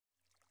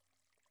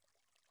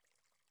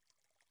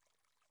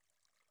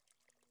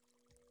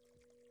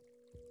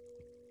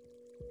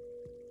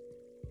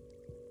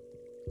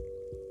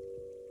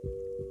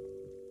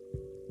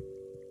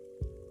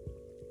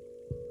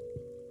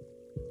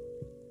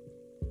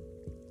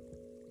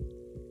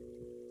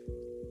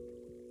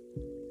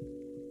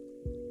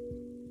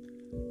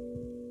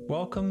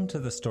Welcome to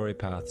the Story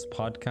Paths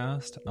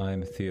podcast.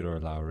 I'm Theo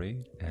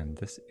Lowery, and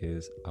this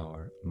is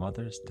our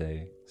Mother's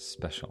Day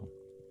special.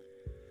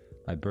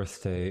 My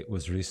birthday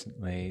was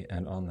recently,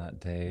 and on that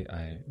day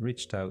I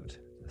reached out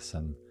to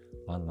some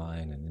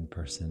online and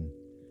in-person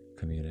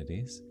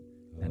communities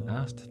and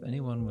asked if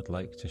anyone would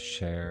like to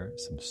share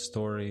some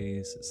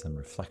stories, some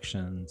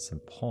reflections, some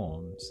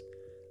poems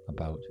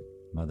about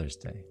Mother's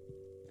Day.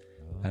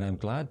 And I'm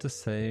glad to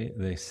say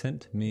they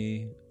sent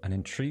me an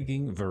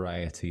intriguing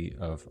variety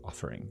of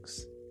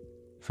offerings.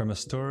 From a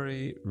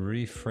story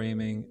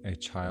reframing a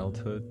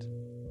childhood,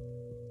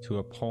 to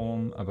a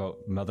poem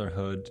about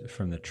motherhood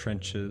from the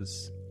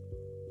trenches,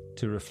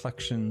 to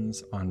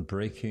reflections on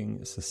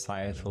breaking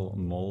societal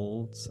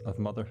molds of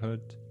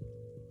motherhood,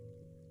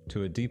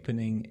 to a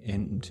deepening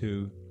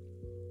into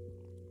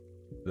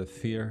the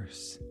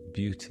fierce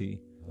beauty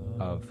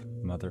of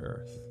Mother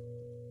Earth.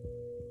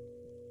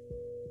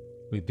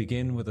 We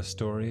begin with a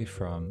story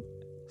from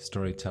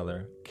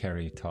storyteller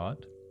Carrie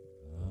Todd,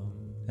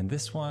 and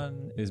this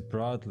one is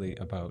broadly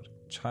about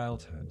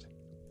childhood,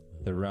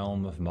 the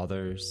realm of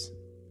mothers,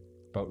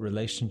 about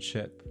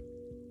relationship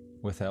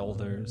with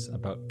elders,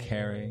 about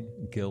caring,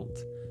 guilt,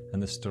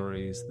 and the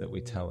stories that we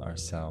tell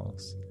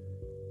ourselves.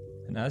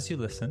 And as you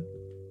listen,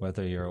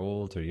 whether you're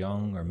old or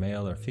young or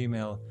male or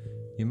female,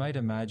 you might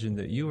imagine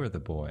that you are the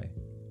boy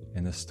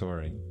in the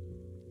story,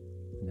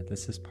 and that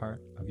this is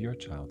part of your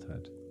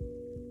childhood.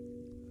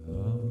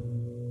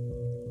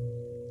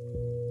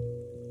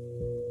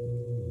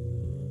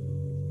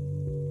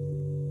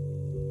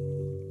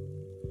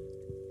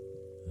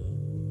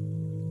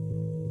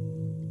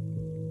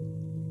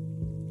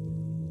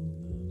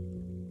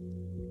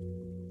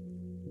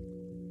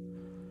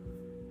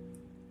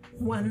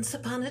 Once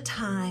upon a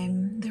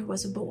time, there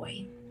was a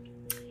boy,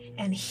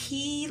 and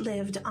he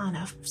lived on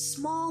a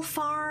small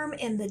farm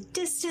in the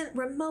distant,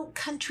 remote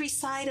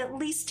countryside, at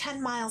least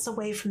 10 miles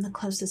away from the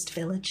closest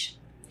village.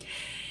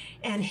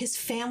 And his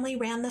family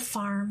ran the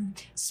farm,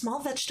 small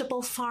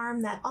vegetable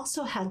farm that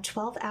also had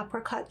 12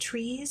 apricot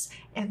trees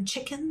and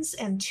chickens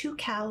and 2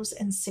 cows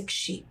and 6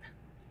 sheep.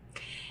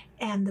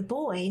 And the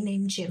boy,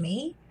 named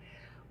Jimmy,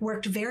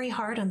 worked very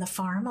hard on the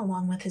farm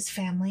along with his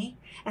family,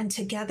 and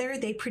together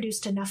they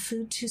produced enough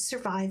food to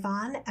survive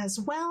on, as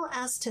well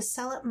as to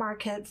sell at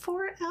market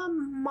for a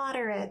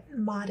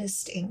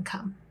modest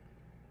income.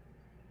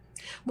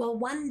 Well,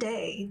 one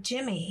day,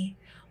 Jimmy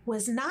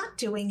was not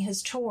doing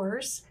his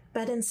chores,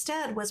 but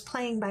instead was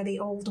playing by the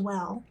old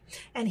well.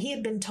 And he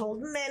had been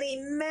told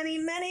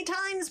many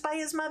times by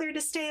his mother to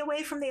stay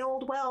away from the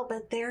old well,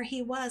 but there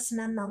he was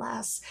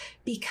nonetheless,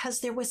 because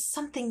there was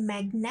something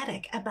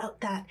magnetic about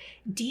that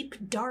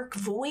deep, dark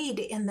void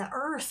in the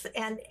earth,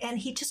 and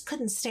he just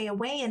couldn't stay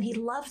away. And he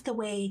loved the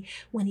way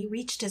when he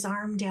reached his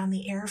arm down,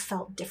 the air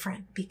felt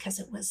different because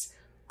it was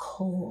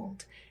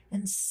cold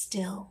and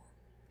still.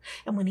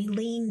 And when he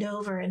leaned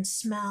over and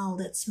smelled,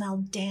 it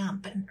smelled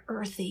damp and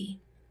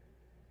earthy.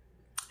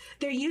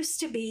 There used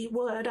to be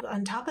wood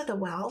on top of the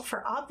well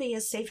for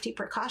obvious safety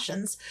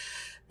precautions,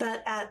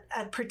 but at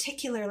a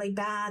particularly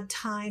bad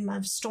time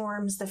of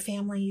storms, the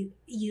family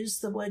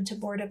used the wood to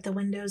board up the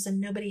windows, and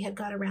nobody had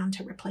got around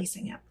to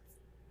replacing it.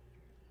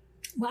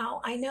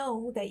 Well, I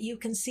know that you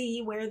can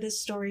see where this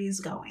story is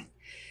going.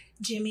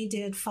 Jimmy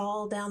did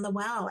fall down the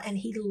well, and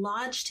he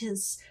lodged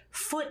his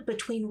foot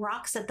between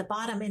rocks at the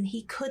bottom, and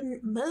he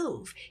couldn't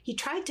move. He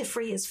tried to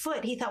free his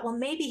foot. He thought, well,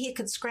 maybe he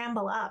could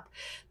scramble up,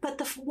 but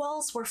the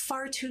walls were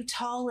far too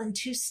tall and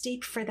too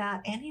steep for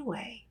that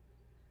anyway.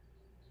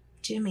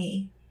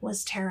 Jimmy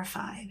was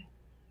terrified.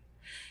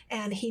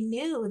 And he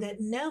knew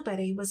that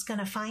nobody was going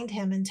to find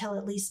him until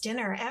at least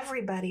dinner.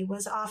 Everybody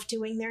was off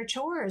doing their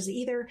chores,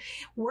 either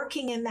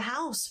working in the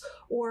house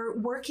or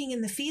working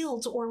in the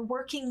fields or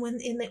working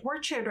in the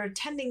orchard or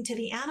tending to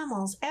the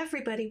animals.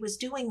 Everybody was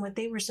doing what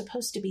they were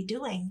supposed to be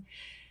doing,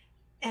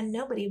 and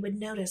nobody would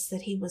notice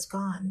that he was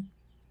gone.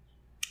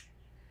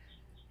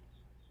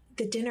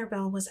 The dinner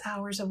bell was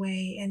hours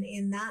away, and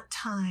in that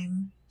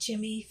time,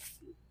 Jimmy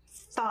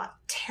thought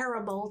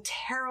terrible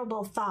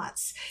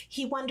thoughts.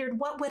 He wondered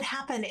what would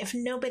happen if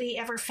nobody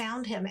ever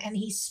found him and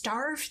he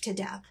starved to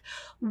death.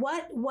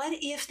 What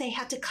if they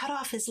had to cut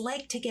off his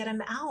leg to get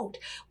him out?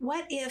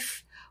 What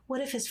if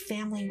his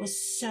family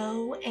was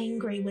so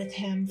angry with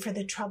him for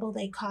the trouble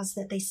they caused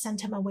that they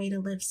sent him away to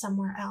live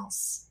somewhere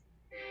else?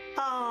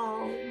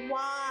 Oh,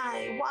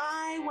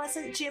 why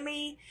wasn't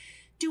Jimmy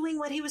doing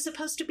what he was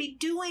supposed to be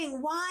doing?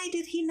 Why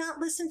did he not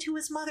listen to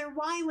his mother?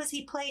 Why was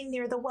he playing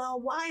near the well?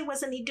 Why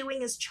wasn't he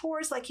doing his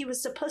chores like he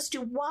was supposed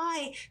to?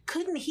 Why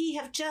couldn't he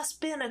have just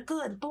been a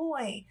good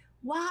boy?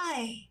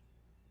 Why?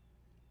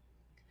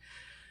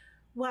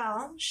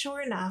 Well, sure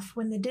enough,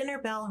 when the dinner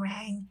bell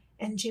rang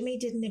and Jimmy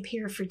didn't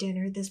appear for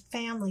dinner, the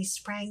family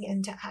sprang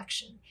into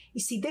action. You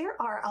see, there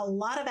are a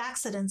lot of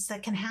accidents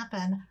that can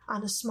happen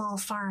on a small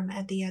farm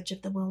at the edge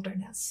of the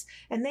wilderness.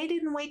 And they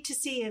didn't wait to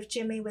see if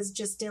Jimmy was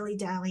just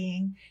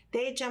dilly-dallying.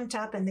 They jumped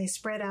up and they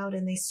spread out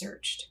and they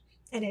searched.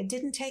 And it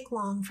didn't take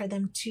long for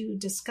them to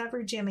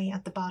discover Jimmy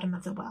at the bottom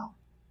of the well.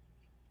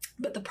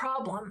 But the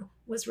problem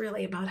was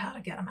really about how to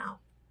get him out.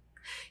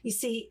 You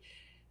see,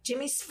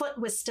 Jimmy's foot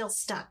was still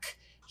stuck.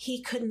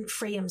 He couldn't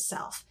free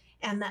himself.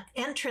 And the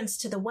entrance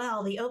to the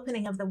well, the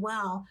opening of the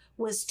well,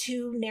 was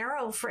too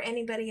narrow for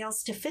anybody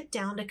else to fit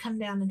down to come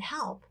down and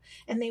help.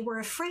 And they were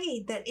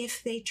afraid that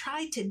if they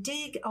tried to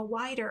dig a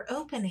wider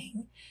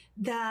opening,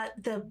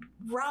 that the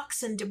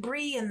rocks and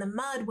debris and the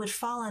mud would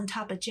fall on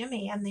top of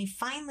Jimmy. And they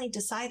finally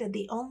decided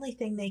the only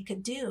thing they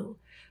could do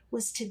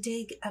was to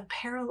dig a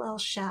parallel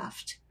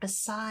shaft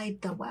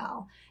beside the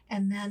well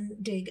and then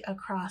dig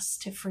across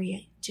to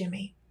free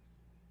Jimmy.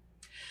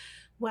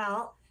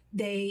 Well,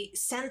 they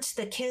sent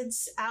the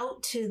kids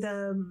out to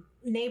the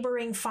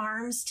neighboring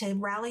farms to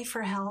rally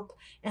for help,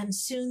 and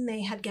soon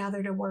they had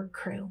gathered a work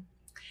crew.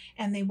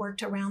 And they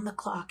worked around the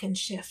clock in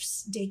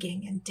shifts,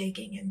 digging and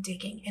digging and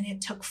digging. And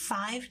it took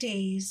 5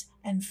 days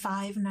and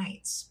 5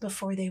 nights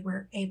before they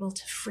were able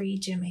to free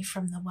Jimmy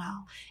from the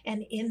well.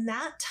 And in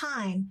that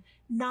time,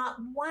 not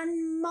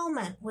one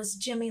moment was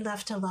Jimmy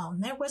left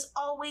alone. There was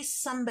always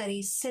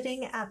somebody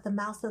sitting at the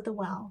mouth of the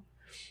well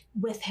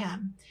with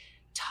him,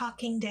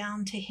 talking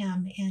down to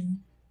him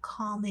in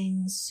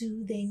calming,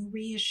 soothing,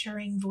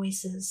 reassuring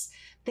voices.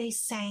 They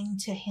sang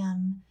to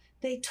him.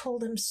 They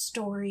told him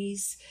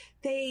stories.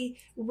 They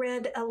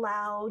read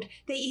aloud.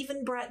 They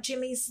even brought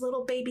Jimmy's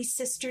little baby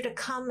sister to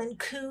come and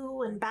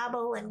coo and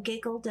babble and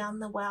giggle down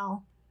the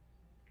well.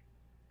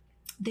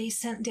 They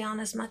sent down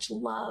as much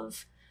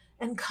love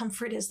and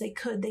comfort as they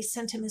could. They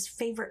sent him his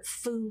favorite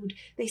food.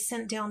 They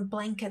sent down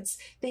blankets.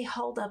 They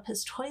hauled up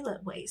his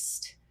toilet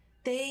waste.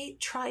 They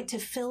tried to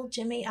fill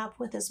Jimmy up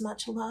with as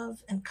much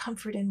love and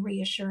comfort and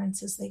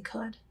reassurance as they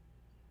could.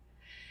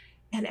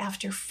 And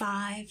after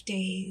 5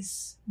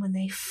 days, when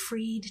they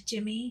freed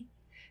Jimmy,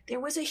 there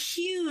was a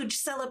huge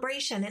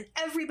celebration and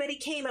everybody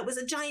came. It was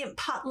a giant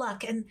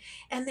potluck and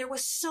there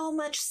was so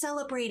much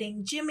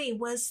celebrating. Jimmy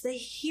was the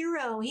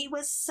hero. He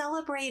was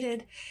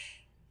celebrated.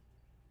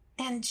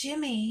 And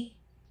Jimmy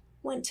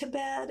went to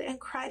bed and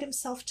cried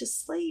himself to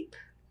sleep.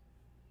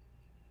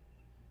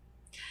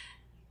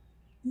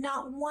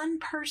 Not one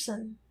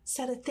person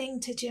said a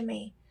thing to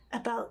Jimmy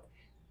about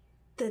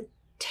the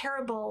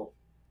terrible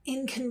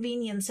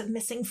inconvenience of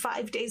missing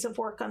 5 days of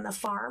work on the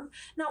farm.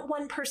 Not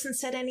one person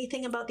said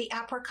anything about the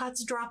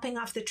apricots dropping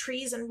off the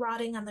trees and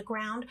rotting on the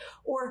ground,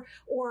 or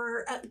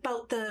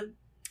about the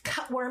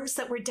cutworms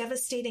that were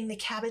devastating the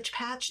cabbage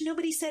patch.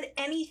 Nobody said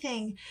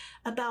anything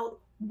about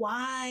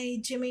why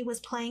Jimmy was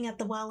playing at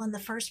the well in the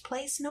first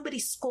place. Nobody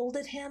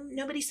scolded him.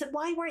 Nobody said,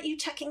 why weren't you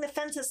checking the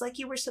fences like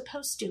you were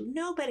supposed to?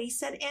 Nobody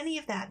said any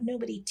of that.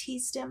 Nobody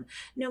teased him.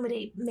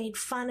 Nobody made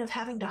fun of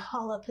having to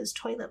haul up his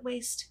toilet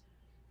waste.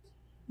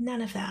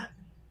 None of that.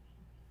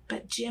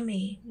 But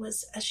Jimmy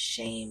was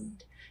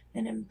ashamed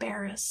and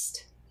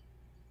embarrassed.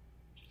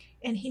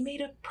 And he made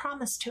a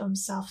promise to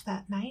himself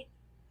that night.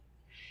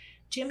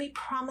 Jimmy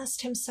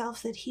promised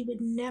himself that he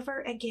would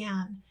never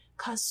again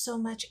cause so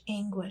much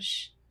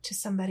anguish to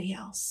somebody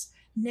else.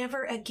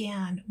 Never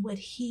again would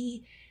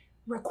he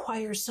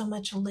require so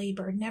much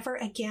labor. Never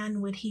again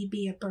would he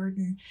be a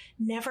burden.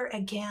 Never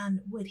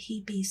again would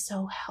he be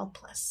so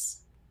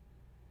helpless.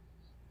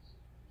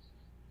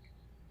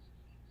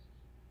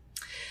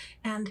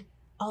 And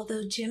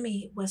although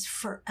Jimmy was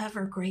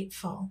forever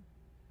grateful,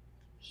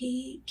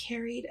 he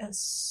carried a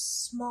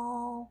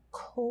small,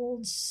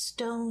 cold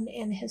stone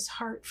in his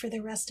heart for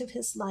the rest of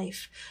his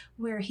life,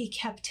 where he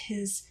kept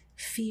his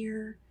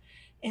fear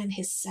and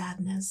his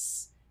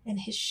sadness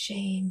and his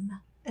shame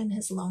and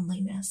his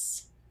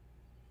loneliness.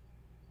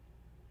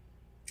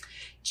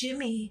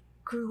 Jimmy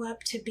grew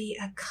up to be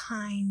a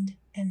kind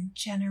and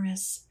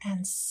generous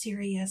and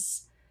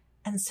serious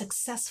and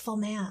successful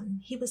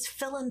man. He was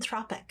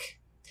philanthropic,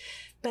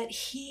 but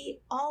he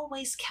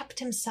always kept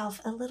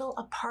himself a little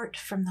apart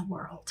from the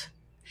world.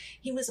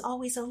 He was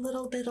always a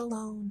little bit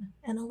alone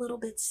and a little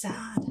bit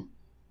sad.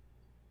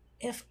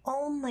 If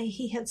only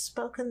he had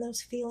spoken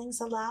those feelings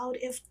aloud.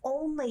 If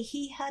only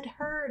he had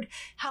heard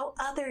how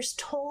others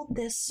told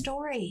this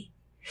story.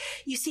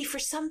 You see, for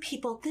some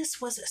people,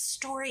 this was a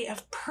story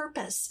of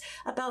purpose,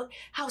 about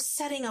how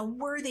setting a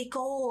worthy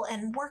goal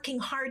and working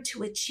hard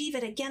to achieve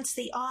it against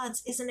the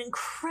odds is an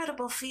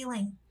incredible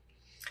feeling.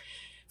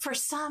 For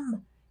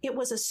some, it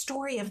was a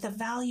story of the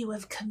value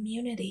of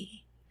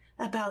community,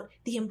 about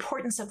the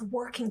importance of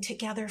working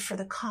together for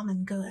the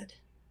common good.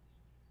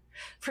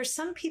 For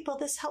some people,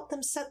 this helped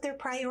them set their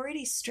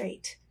priorities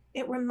straight.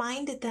 It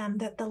reminded them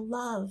that the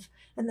love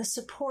and the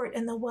support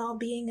and the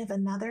well-being of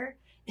another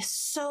is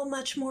so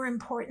much more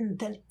important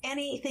than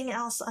anything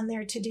else on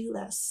their to-do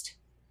list.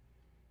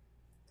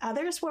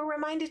 Others were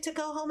reminded to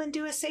go home and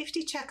do a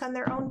safety check on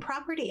their own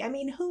property. I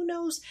mean, who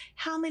knows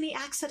how many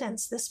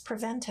accidents this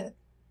prevented?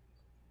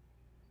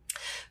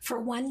 For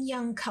one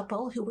young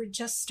couple who were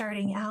just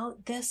starting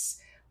out, this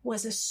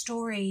was a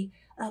story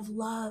of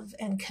love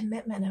and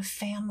commitment of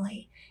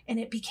family, and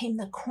it became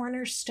the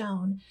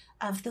cornerstone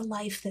of the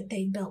life that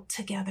they built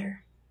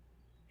together.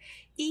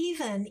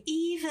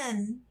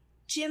 Even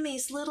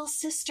Jimmy's little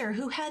sister,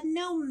 who had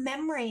no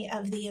memory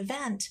of the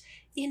event,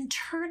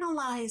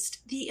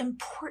 internalized the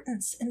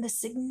importance and the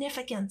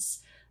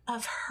significance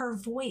of her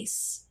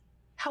voice,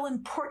 how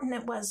important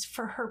it was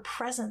for her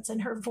presence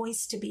and her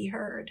voice to be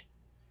heard.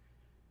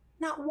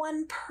 Not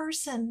one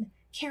person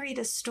carried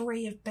a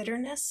story of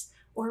bitterness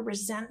or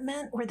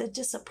resentment or the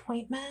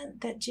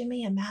disappointment that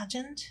Jimmy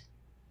imagined.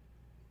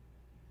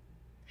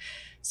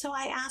 So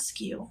I ask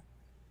you,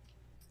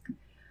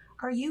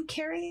 are you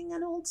carrying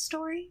an old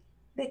story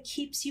that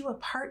keeps you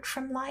apart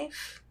from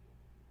life,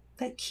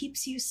 that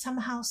keeps you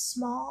somehow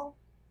small?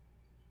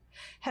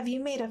 Have you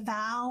made a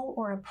vow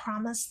or a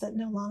promise that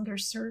no longer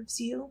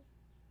serves you?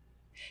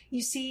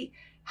 You see,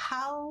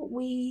 how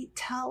we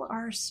tell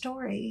our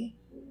story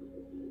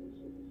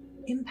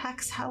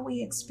impacts how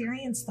we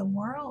experience the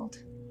world.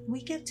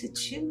 We get to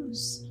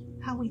choose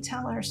how we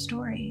tell our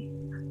story.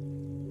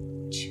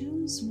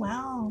 Choose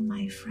well,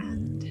 my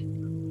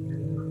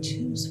friend.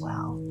 Choose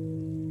well.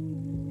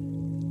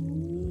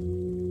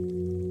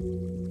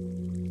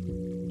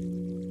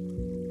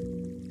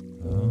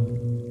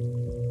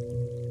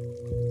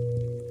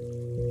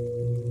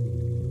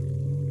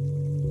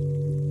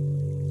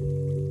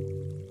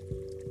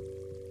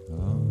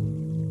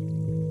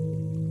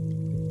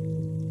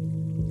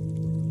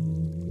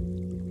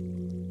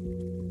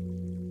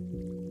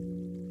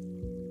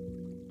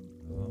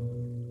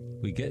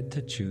 We get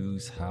to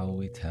choose how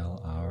we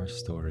tell our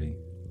story.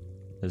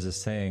 There's a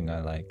saying I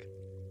like,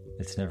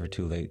 it's never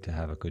too late to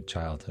have a good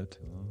childhood.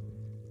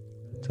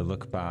 To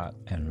look back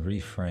and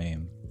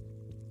reframe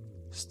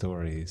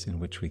stories in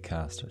which we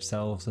cast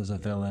ourselves as a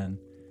villain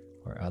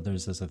or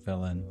others as a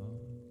villain,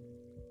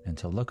 and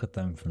to look at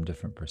them from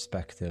different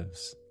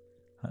perspectives.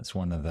 That's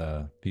one of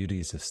the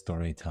beauties of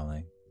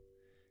storytelling,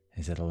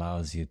 is it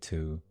allows you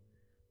to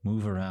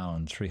move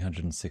around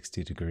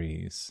 360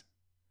 degrees,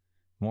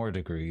 more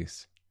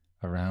degrees,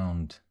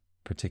 around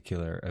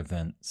particular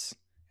events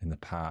in the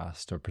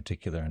past or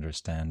particular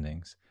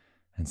understandings,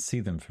 and see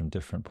them from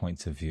different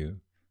points of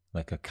view,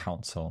 like a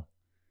council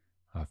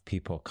of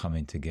people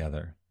coming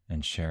together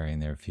and sharing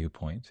their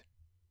viewpoint.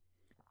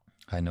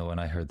 I know when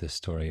I heard this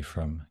story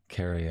from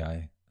Carrie,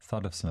 I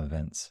thought of some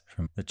events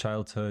from the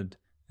childhood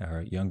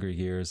or younger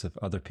years of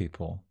other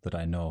people that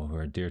I know who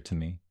are dear to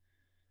me,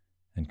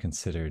 and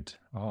considered,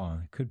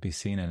 it could be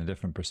seen in a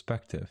different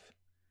perspective.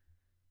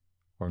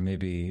 Or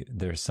maybe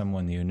there's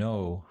someone you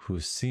know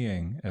who's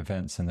seeing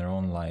events in their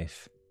own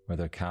life where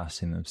they're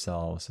casting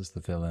themselves as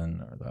the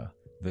villain or the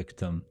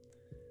victim,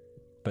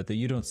 but that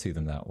you don't see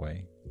them that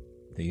way,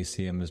 that you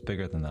see them as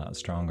bigger than that,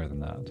 stronger than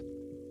that.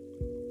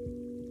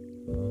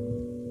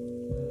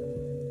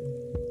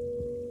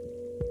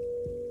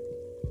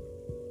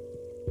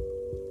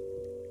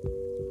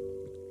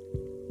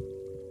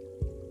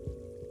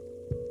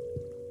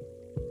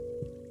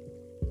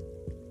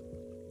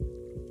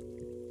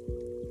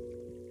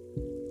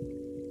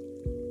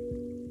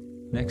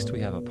 Next,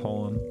 we have a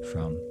poem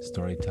from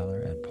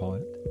storyteller and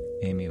poet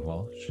Amy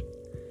Walsh.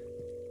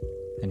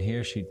 And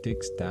here she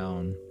digs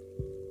down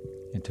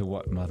into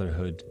what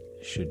motherhood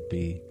should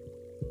be,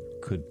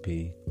 could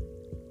be,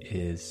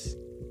 is,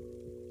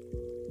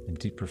 in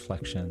deep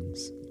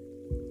reflections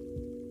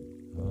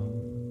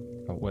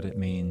about what it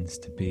means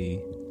to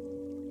be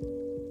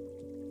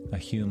a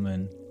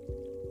human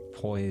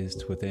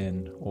poised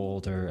within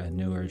older and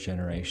newer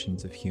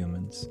generations of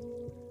humans,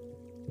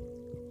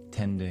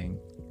 tending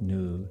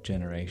new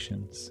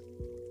generations,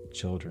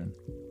 children.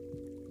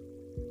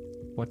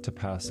 What to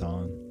pass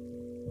on,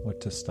 what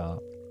to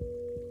stop,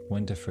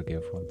 when to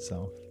forgive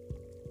oneself.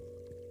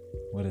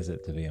 What is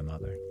it to be a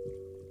mother?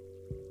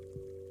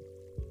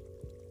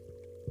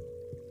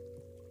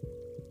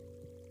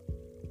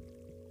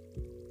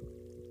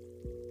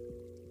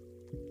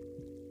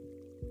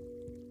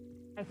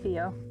 Hi,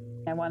 Theo.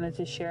 I wanted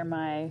to share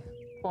my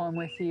poem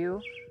with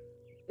you.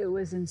 It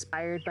was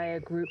inspired by a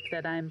group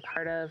that I'm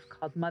part of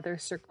called Mother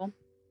Circle,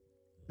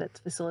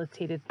 that's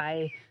facilitated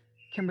by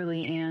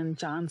Kimberly Ann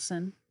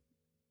Johnson.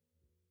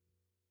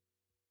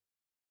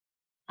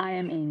 I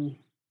am Amy,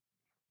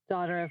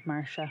 daughter of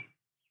Marcia,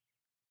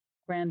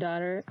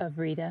 granddaughter of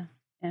Rita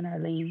and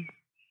Arlene,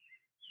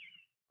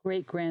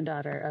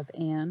 great-granddaughter of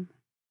Anne,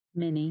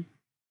 Minnie,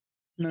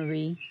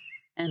 Marie,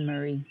 and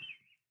Marie,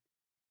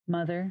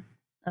 mother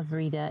of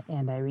Rita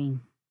and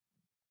Irene.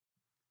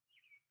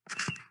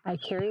 I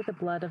carry the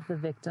blood of the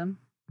victim,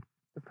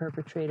 the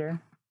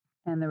perpetrator,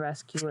 and the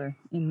rescuer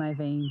in my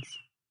veins,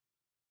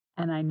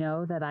 and I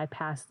know that I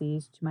pass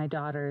these to my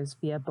daughters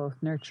via both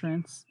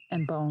nurturance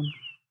and bone.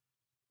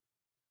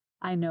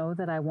 I know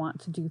that I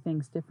want to do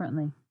things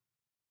differently,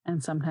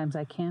 and sometimes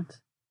I can't,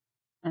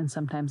 and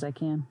sometimes I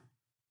can.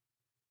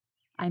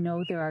 I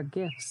know there are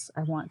gifts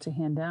I want to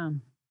hand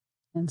down,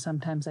 and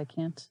sometimes I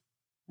can't,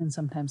 and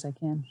sometimes I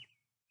can.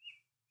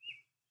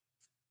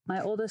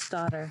 My oldest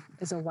daughter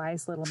is a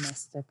wise little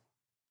mystic,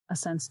 a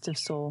sensitive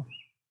soul.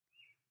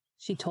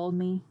 She told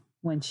me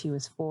when she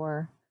was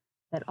 4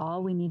 that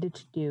all we needed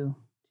to do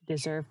to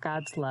deserve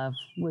God's love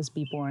was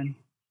be born.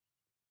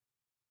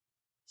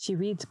 She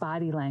reads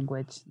body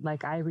language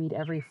like I read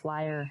every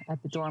flyer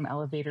at the dorm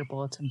elevator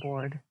bulletin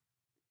board,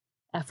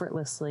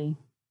 effortlessly,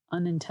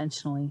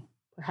 unintentionally,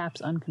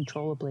 perhaps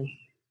uncontrollably,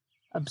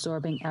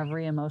 absorbing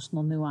every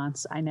emotional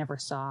nuance I never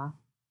saw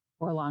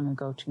or long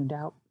ago tuned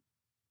out.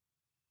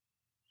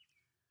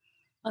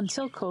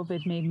 Until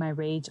COVID made my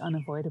rage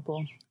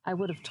unavoidable, I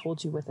would have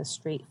told you with a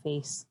straight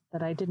face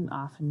that I didn't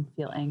often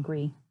feel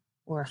angry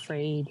or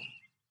afraid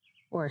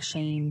or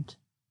ashamed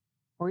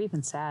or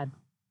even sad.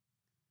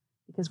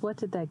 Because what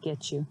did that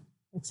get you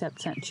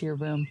except sent to your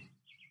room?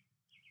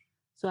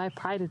 So I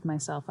prided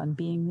myself on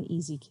being the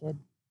easy kid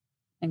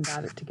and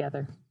got it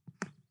together,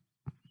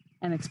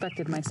 and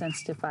expected my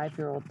sensitive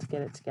 5-year-old to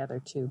get it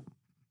together too.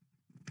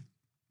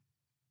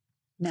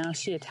 Now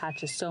she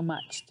attaches so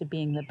much to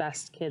being the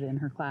best kid in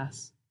her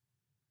class,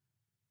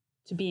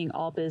 to being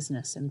all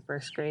business in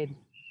first grade.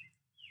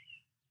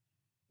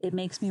 It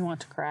makes me want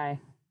to cry,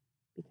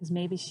 because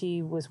maybe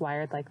she was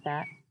wired like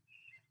that,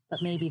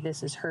 but maybe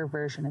this is her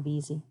version of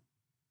easy.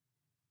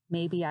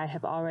 Maybe I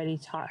have already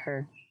taught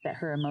her that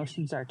her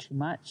emotions are too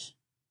much,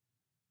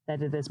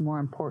 that it is more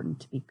important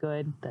to be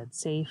good than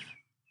safe,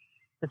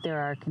 that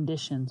there are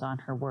conditions on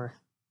her worth.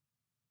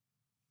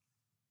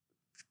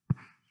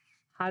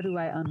 How do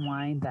I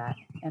unwind that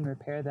and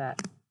repair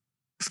that?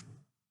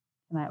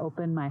 Can I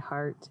open my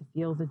heart to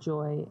feel the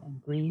joy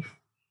and grief,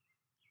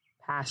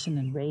 passion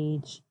and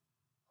rage,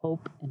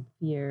 hope and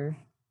fear,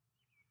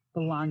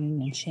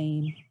 belonging and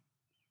shame?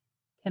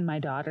 Can my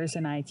daughters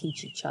and I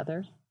teach each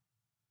other?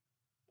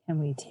 Can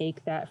we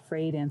take that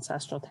frayed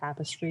ancestral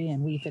tapestry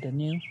and weave it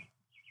anew?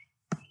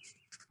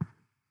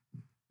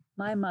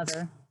 My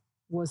mother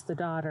was the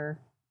daughter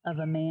of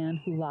a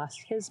man who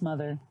lost his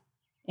mother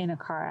in a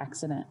car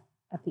accident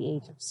at the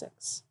age of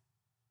 6.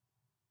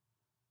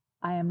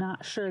 I am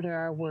not sure there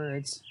are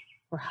words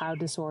for how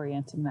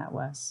disorienting that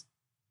was.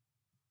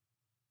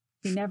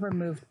 He never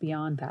moved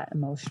beyond that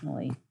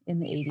emotionally in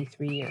the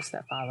 83 years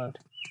that followed.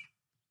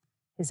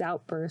 His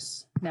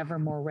outbursts, never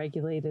more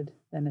regulated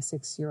than a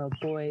 6-year-old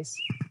boy's,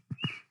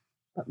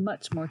 but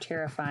much more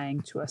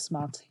terrifying to a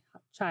small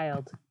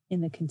child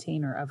in the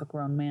container of a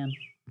grown man.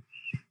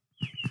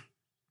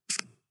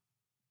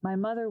 My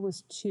mother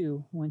was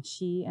 2 when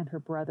she and her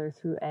brother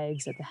threw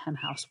eggs at the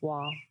henhouse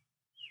wall.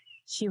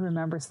 She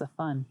remembers the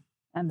fun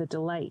and the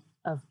delight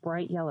of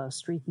bright yellow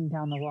streaking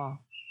down the wall.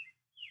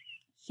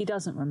 She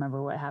doesn't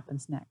remember what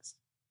happens next,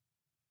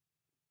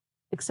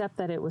 except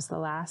that it was the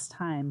last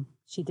time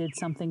she did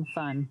something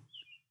fun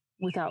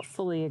without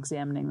fully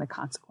examining the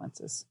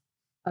consequences.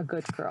 A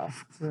good girl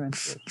through and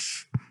through.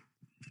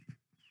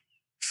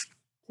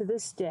 To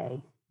this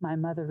day, my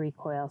mother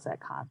recoils at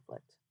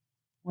conflict.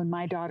 When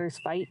my daughters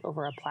fight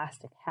over a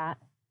plastic hat,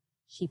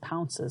 she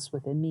pounces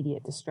with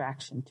immediate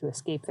distraction to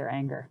escape their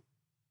anger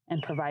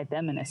and provide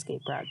them an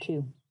escape route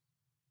too.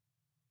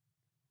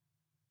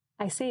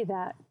 I say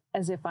that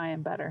as if I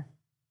am better,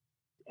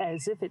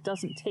 as if it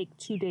doesn't take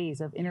 2 days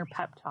of inner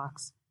pep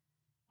talks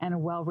and a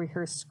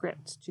well-rehearsed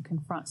script to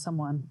confront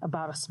someone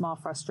about a small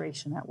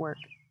frustration at work.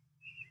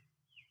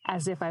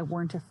 As if I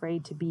weren't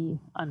afraid to be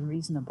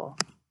unreasonable.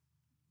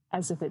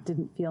 As if it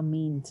didn't feel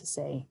mean to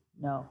say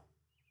no.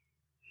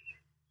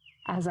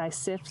 As I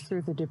sift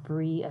through the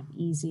debris of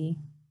easy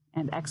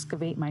and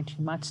excavate my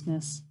too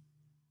muchness,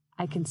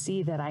 I can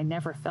see that I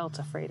never felt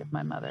afraid of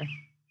my mother.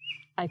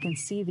 I can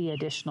see the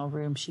additional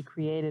room she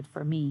created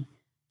for me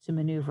to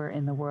maneuver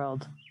in the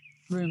world,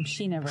 room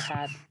she never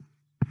had.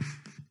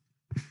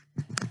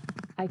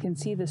 I can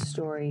see the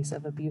stories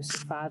of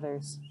abusive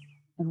fathers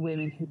and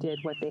women who did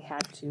what they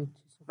had to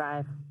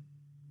survive.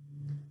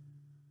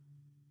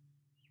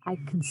 I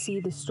can see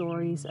the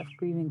stories of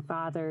grieving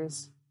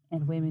fathers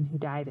and women who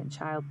died in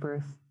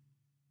childbirth.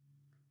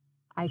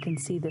 I can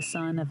see the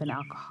son of an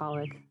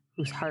alcoholic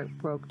whose heart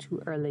broke too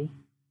early.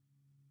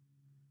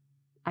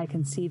 I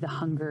can see the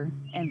hunger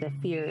and the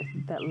fear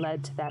that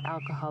led to that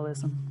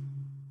alcoholism,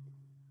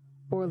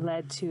 or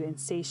led to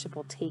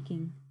insatiable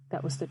taking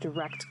that was the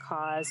direct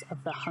cause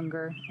of the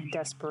hunger and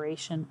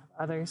desperation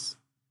of others.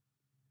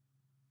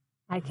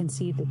 I can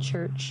see the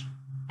church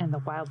and the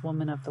wild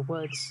woman of the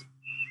woods.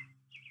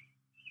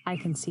 I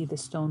can see the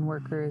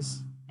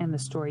stoneworkers and the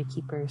story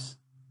keepers.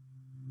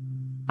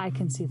 I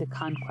can see the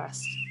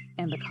conquest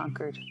and the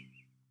conquered.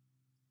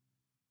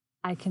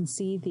 I can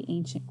see the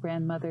ancient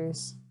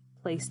grandmothers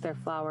place their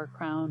flower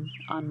crown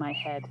on my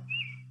head.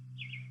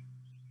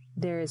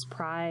 There is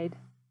pride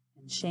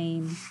and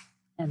shame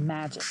and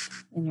magic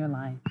in your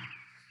line.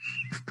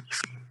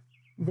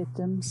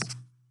 Victims,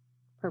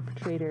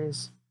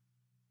 perpetrators,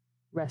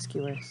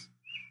 rescuers.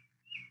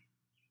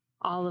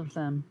 All of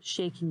them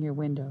shaking your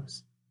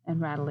windows and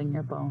rattling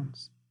your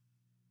bones,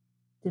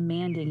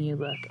 demanding you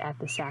look at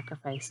the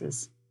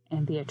sacrifices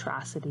and the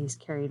atrocities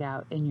carried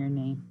out in your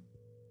name,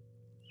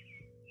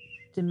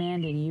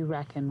 demanding you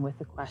reckon with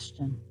the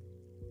question,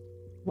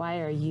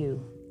 why are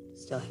you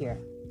still here?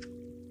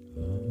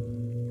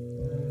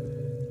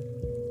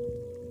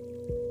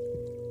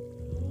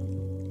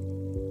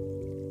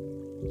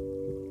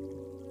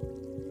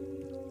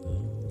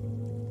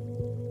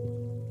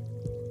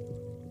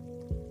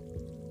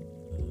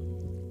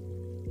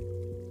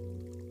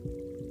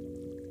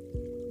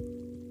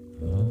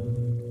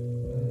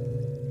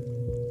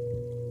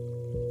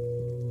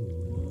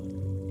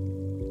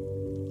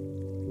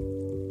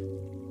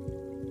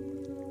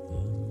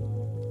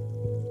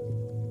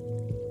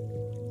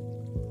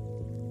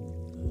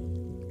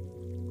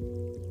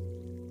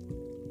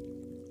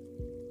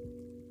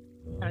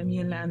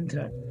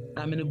 Yolanda.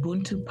 I'm an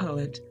Ubuntu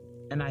poet,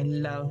 and I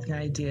love the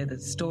idea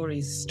that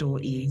stories store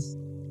ease.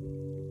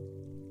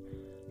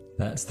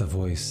 That's the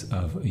voice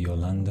of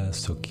Yolanda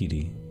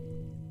Sokiri,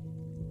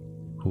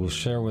 who will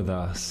share with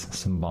us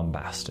some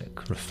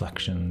bombastic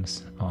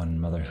reflections on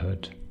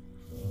motherhood,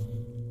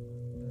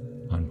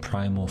 on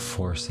primal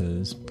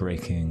forces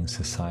breaking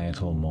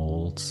societal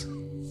molds,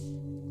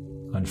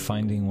 on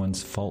finding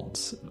one's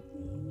faults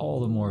all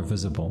the more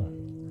visible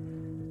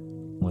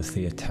with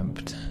the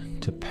attempt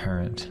to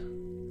parent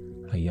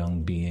a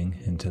young being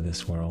into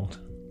this world,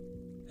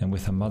 and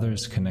with a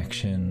mother's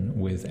connection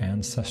with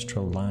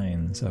ancestral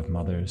lines of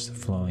mothers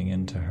flowing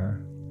into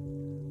her,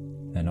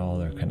 and all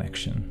their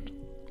connection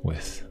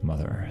with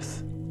Mother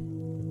Earth.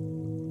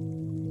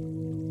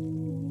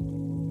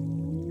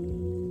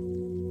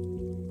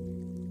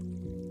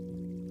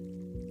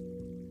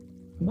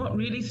 What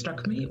really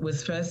struck me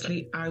was,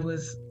 firstly, I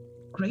was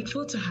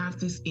grateful to have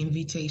this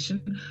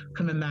invitation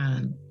from a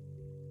man.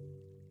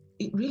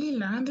 It really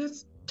landed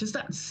just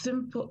that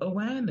simple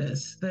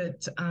awareness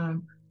that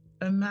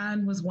a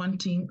man was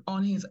wanting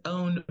on his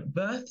own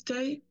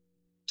birthday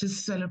to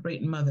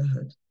celebrate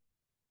motherhood.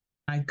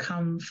 I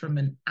come from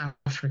an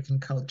African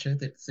culture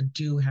that's a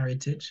dual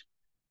heritage.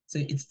 So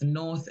it's the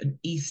north and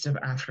east of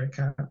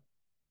Africa.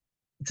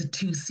 It's a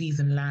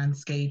 2-season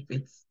landscape.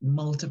 It's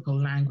multiple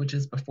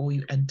languages before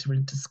you enter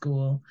into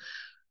school.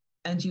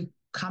 And you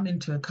come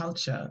into a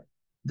culture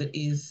that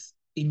is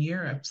in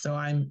Europe. So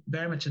I'm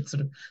very much a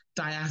sort of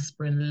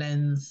diasporan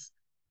lens,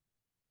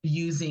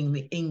 using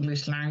the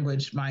English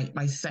language,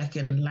 my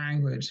second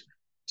language,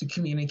 to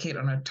communicate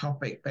on a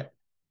topic that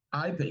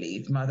I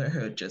believe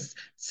motherhood just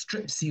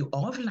strips you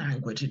of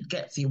language. It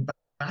gets you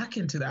back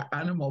into that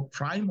animal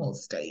primal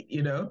state,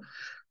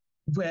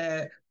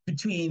 where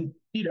between,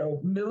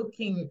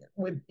 milking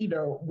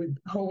with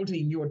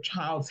holding your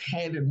child's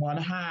head in one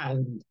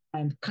hand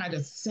and kind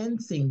of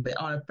sensing that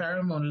on a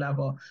pheromone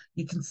level,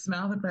 you can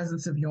smell the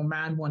presence of your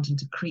man wanting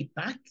to creep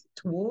back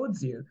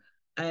towards you.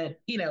 And,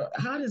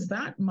 how does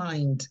that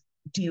mind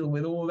deal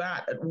with all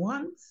that at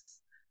once?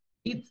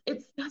 It's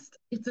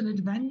an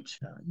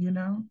adventure,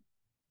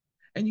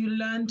 and you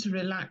learn to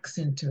relax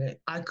into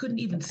it. I couldn't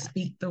even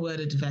speak the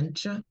word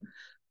adventure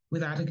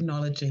without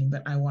acknowledging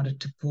that I wanted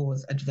to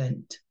pause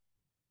advent.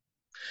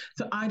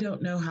 So I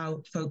don't know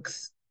how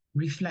folks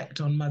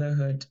reflect on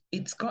motherhood.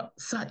 It's got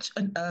such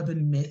an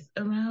urban myth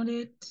around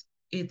it.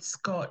 It's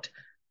got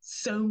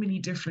so many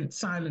different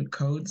silent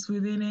codes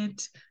within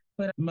it.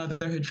 But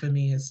motherhood for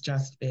me has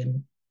just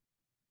been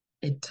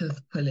a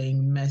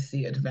tooth-pulling,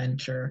 messy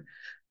adventure,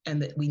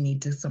 and that we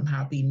need to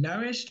somehow be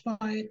nourished by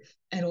it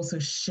and also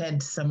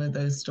shed some of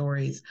those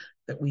stories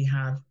that we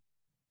have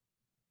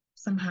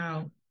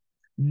somehow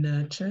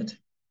nurtured.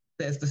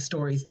 There's the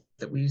stories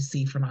that we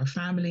see from our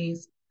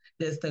families.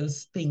 There's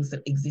those things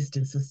that exist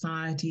in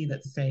society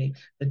that say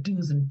the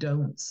do's and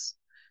don'ts.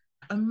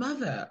 A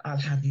mother, I'll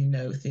have you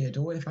know,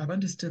 Theodore, if I've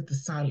understood the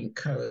silent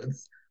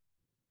codes,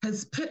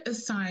 has put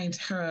aside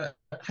her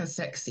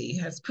sexy,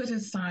 has put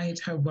aside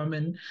her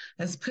woman,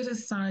 has put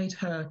aside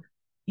her,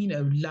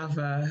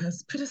 lover,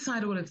 has put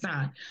aside all of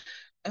that,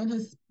 and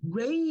has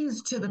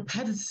raised to the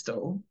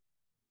pedestal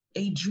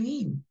a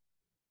dream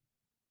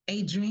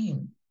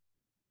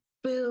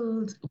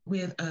filled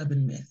with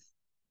urban myth,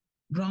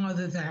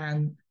 rather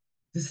than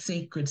the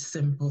sacred,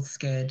 simple,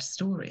 scared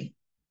story.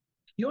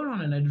 You're on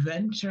an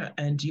adventure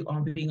and you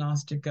are being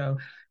asked to go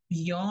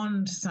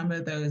beyond some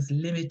of those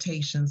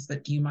limitations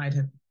that you might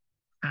have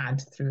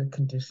had through a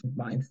conditioned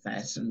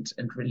mindset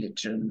and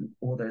religion,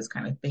 all those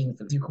kind of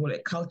things. You call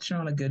it culture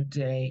on a good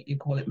day, you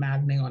call it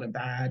maddening on a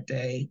bad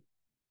day.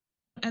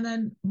 And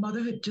then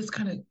motherhood just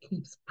kind of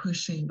keeps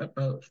pushing the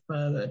boat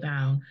further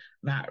down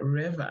that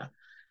river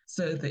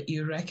so that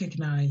you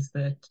recognize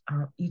that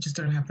you just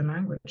don't have the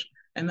language.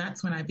 And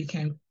that's when I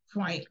became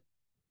quite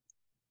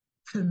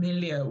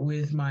familiar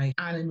with my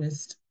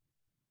animist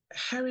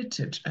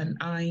heritage. And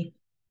I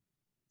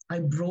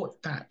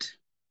brought that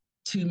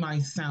to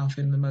myself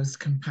in the most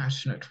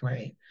compassionate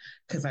way,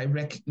 because I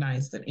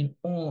recognized that in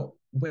all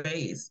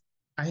ways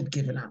I had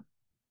given up,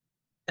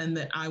 and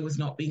that I was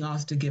not being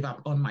asked to give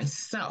up on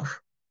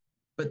myself,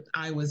 but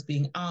I was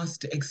being asked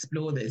to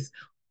explore this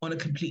on a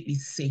completely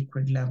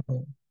sacred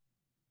level.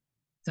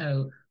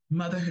 So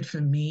motherhood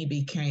for me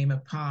became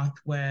a path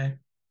where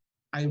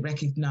I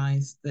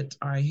recognized that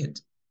I had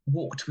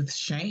walked with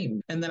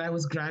shame, and that I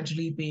was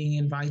gradually being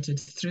invited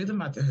through the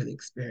motherhood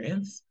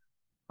experience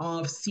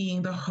of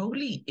seeing the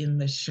holy in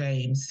the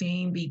shame,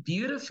 seeing the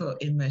beautiful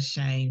in the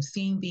shame,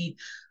 seeing the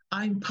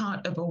I'm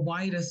part of a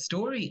wider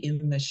story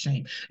in the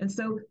shame. And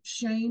so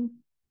shame,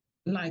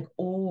 like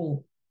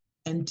all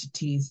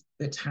entities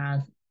that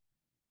have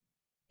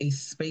a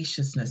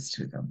spaciousness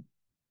to them,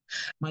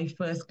 my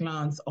first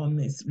glance on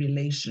this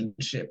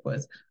relationship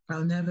was,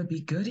 I'll never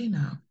be good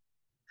enough.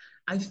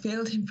 I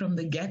failed him from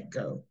the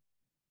get-go.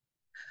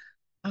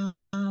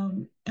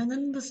 And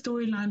then the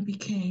storyline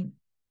became,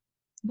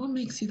 what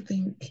makes you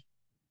think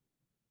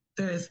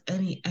there's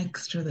any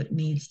extra that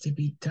needs to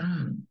be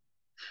done?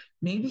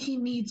 Maybe he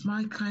needs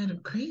my kind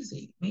of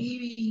crazy.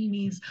 Maybe he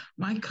needs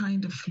my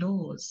kind of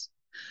flaws.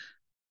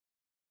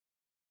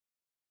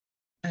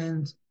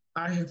 And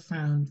I have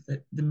found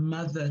that the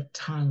mother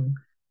tongue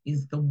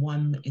is the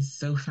one that is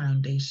so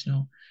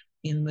foundational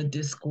in the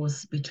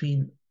discourse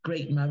between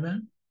great mother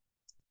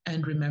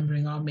and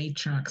remembering our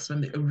matriarchs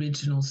from the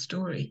original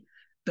story,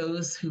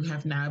 those who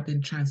have now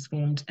been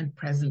transformed and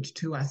present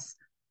to us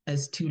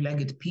as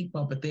two-legged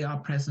people, but they are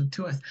present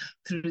to us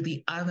through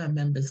the other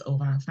members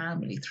of our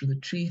family, through the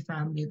tree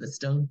family, the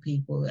stone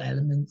people, the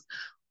elements.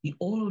 The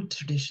oral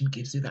tradition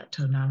gives you that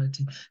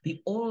tonality.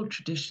 The oral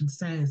tradition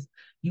says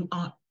you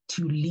are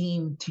to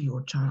lean to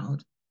your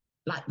child,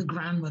 like the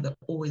grandmother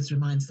always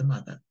reminds the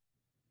mother.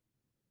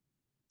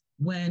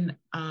 When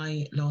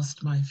I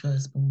lost my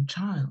firstborn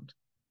child,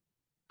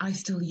 I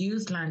still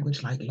use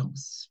language like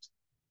lost.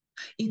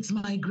 It's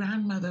my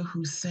grandmother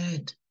who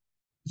said,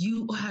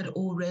 you had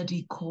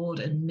already called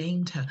and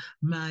named her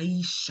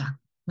Maisha.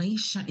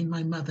 Maisha in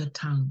my mother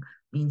tongue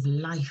means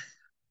life.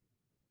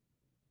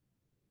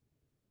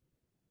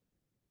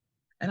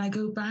 And I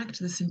go back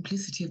to the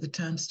simplicity of the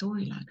term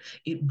storyline.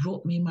 It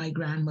brought me my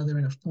grandmother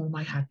in a form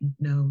I hadn't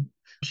known.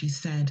 She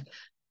said,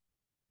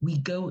 we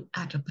go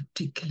at a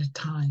particular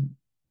time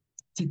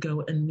to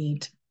go and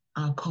meet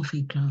our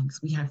coffee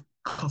plants. We have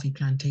coffee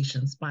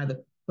plantations by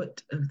the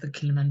foot of the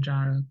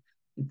Kilimanjaro.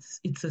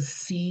 It's a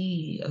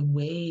sea, a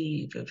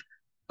wave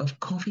of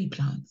coffee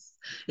plants.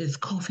 It's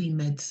coffee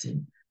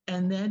medicine.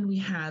 And then we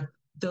have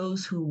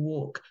those who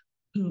walk,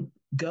 who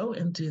go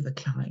into the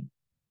climb.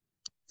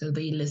 So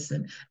they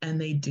listen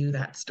and they do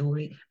that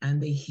story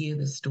and they hear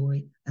the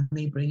story and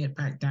they bring it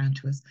back down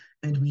to us.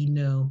 And we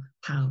know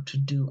how to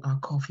do our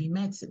coffee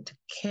medicine, to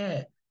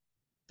care.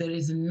 There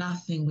is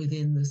nothing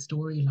within the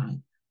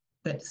storyline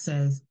that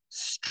says,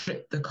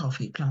 strip the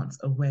coffee plants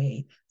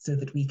away so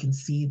that we can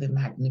see the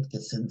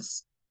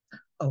magnificence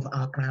of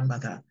our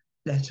grandmother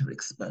better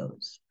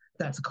exposed.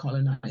 That's a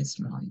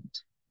colonized mind.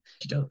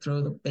 You don't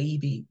throw the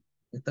baby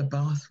with the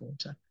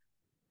bathwater.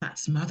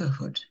 That's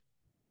motherhood.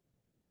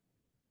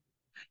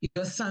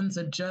 Your son's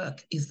a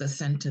jerk is the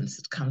sentence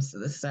that comes to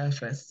the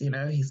surface. You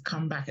know, he's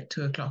come back at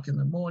 2:00 in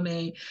the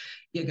morning.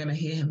 You're going to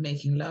hear him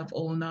making love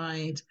all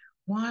night.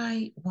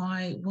 Why?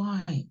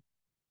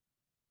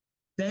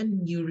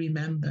 Then you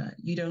remember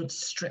you don't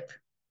strip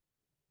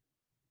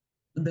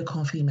the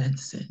coffee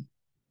medicine.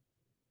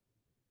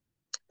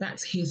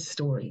 That's his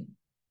story.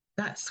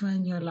 That's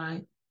when you're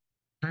like,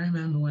 I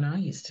remember when I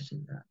used to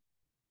do that.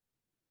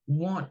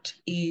 What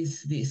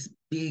is this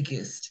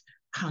biggest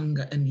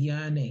hunger and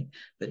yearning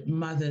that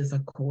mothers are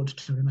called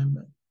to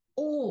remember?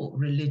 All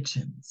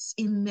religions,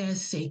 in their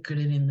sacred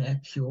and in their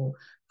pure,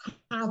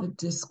 have a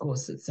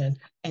discourse that says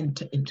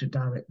enter into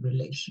direct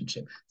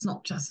relationship. It's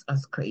not just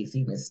us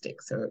crazy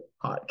mystics or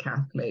part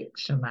Catholic,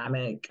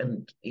 shamanic,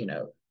 and,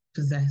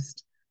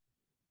 possessed.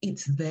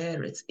 It's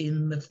there, it's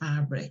in the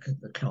fabric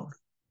of the cloth.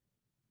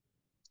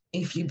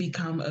 If you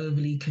become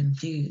overly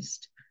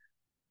confused,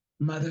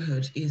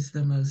 motherhood is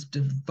the most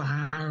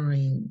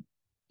devouring,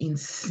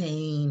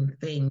 insane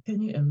thing.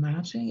 Can you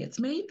imagine? It's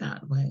made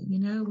that way.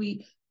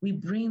 We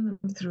bring them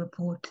through a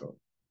portal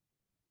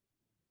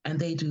and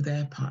they do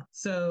their part.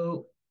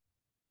 So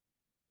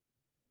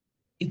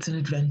it's an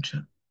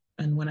adventure.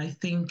 And when I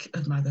think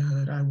of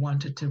motherhood, I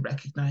wanted to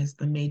recognize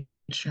the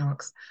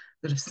matriarchs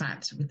that have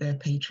sat with their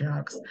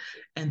patriarchs,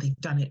 and they've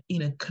done it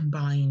in a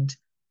combined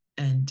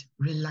and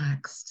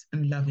relaxed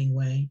and loving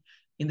way,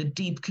 in the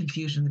deep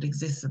confusion that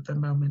exists at the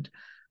moment,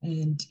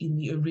 and in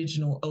the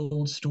original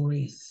old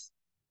stories.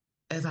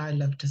 As I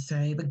love to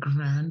say, the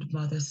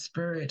grandmother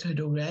spirit had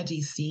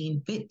already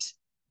seen fit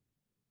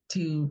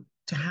to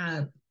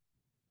have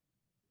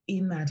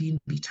in that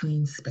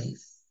in-between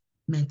space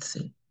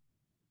medicine,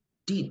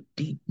 deep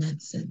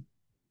medicine.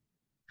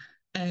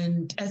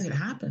 And as it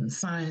happens,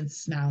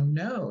 science now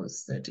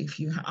knows that if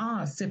you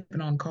are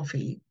sipping on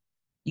coffee,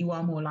 you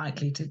are more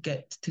likely to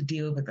get to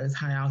deal with those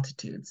high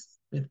altitudes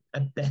with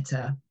a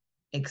better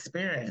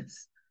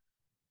experience.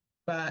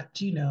 But,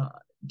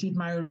 did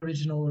my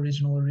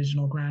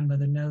original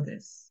grandmother know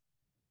this?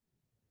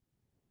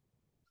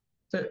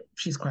 So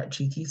she's quite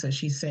cheeky, so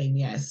she's saying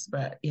yes,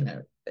 but,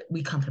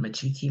 we come from a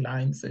cheeky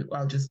line, so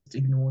I'll just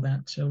ignore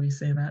that. Shall we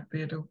say that,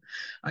 Theodore?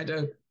 I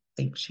don't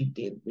think she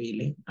did,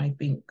 really. I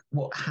think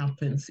what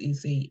happens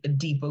is a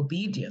deep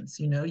obedience.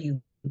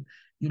 You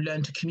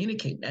learn to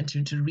communicate, enter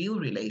into real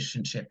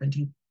relationship, and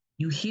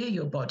you hear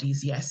your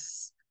body's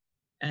yes,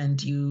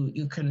 and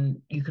you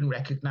can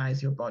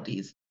recognize your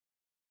body's.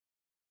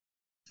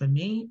 For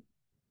me,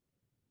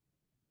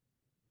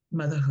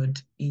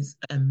 motherhood is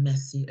a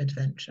messy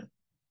adventure,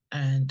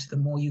 and the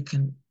more you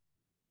can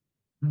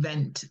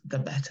vent, the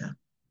better.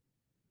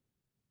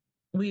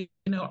 We're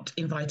not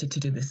invited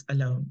to do this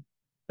alone.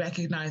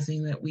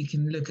 Recognizing that we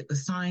can look at the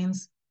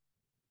signs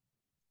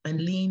and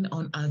lean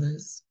on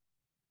others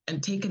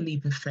and take a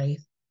leap of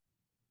faith,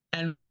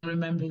 and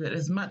remember that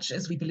as much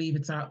as we believe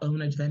it's our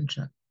own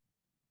adventure,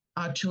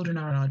 our children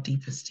are our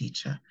deepest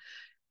teacher.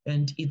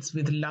 And it's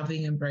with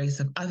loving embrace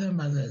of other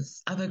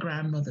mothers, other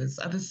grandmothers,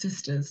 other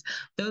sisters,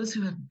 those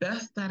who have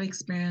birthed that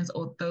experience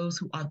or those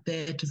who are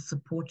there to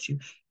support you,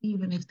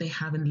 even if they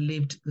haven't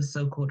lived the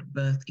so-called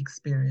birth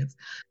experience.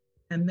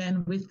 And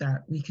then with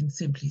that, we can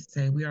simply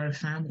say we are a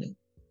family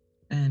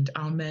and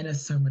our men are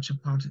so much a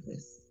part of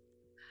this.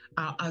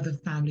 Our other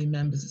family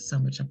members are so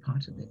much a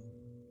part of it.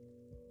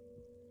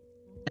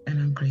 And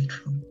I'm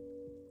grateful.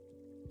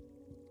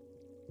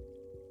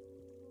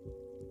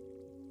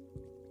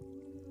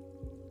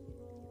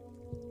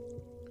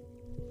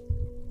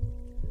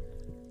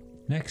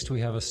 Next,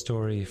 we have a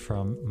story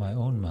from my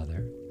own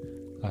mother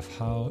of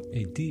how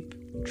a deep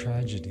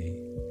tragedy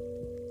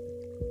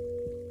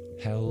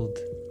held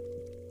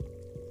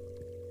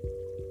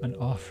an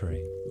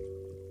offering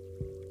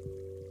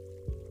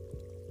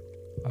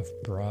of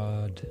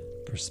broad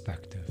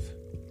perspective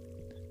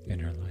in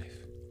her life.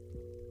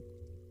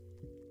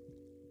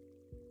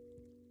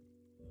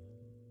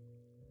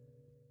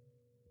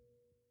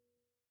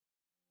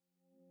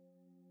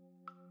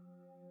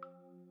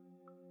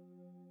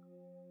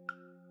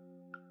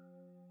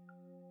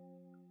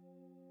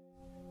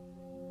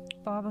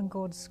 Bob and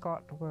Gord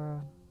Scott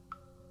were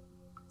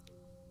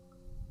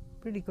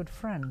really good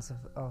friends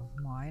of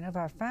mine, of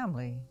our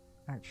family,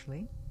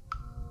 actually.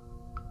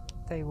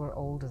 They were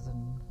older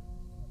than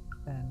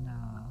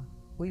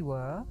we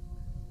were,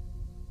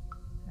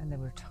 and they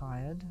were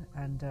retired,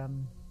 and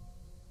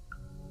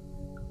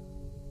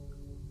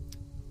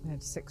they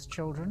had 6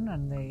 children,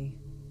 and they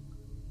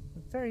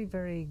were very,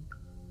 very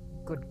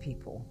good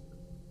people.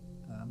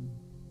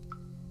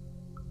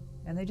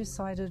 And they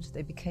decided,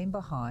 they became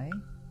Baha'i,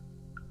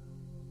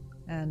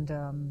 and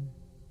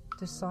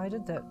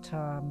decided that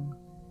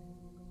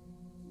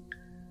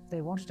they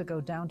wanted to go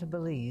down to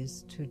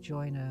Belize to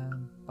join a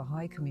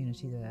Baha'i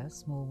community there, a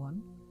small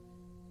one,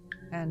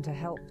 and to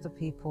help the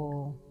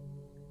people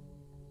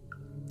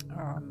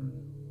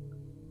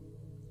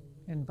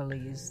in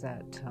Belize,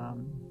 that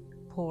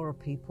poorer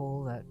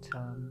people, that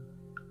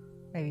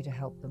maybe to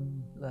help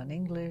them learn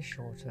English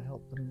or to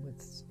help them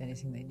with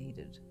anything they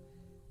needed.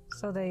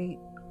 So they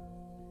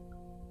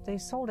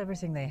sold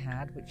everything they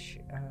had, which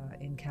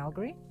in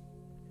Calgary,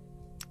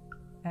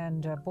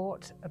 and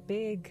bought a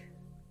big,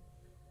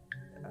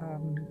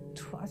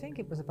 I think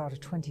it was about a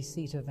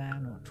 20-seater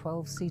van or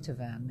 12-seater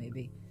van,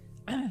 maybe,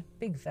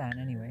 big van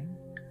anyway,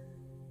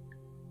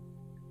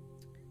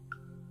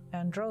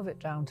 and drove it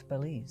down to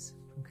Belize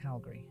from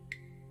Calgary.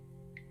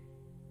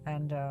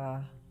 And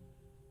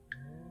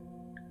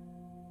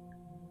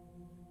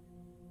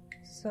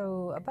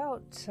so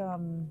about,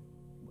 and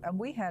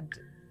we had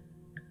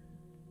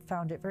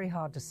found it very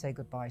hard to say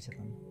goodbye to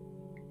them.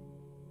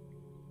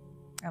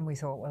 And we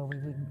thought, well,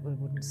 we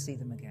wouldn't see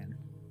them again.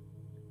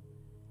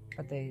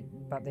 But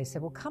they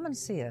said, well, come and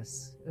see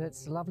us.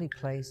 It's a lovely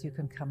place. You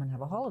can come and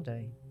have a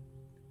holiday.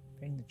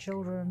 Bring the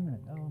children.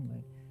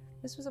 And,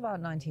 this was about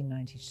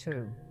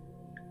 1992,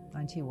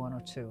 91 or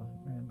 2, I don't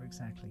remember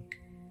exactly.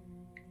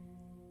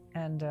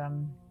 And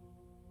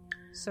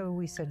so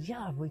we said,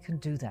 yeah, we can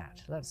do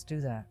that. Let's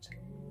do that.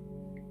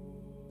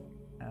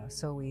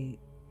 So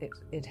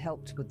it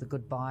helped with the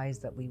goodbyes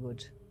that we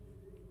would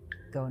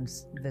go and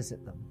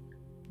visit them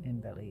in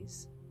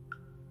Belize.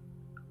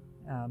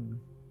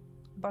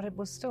 But it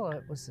was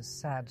a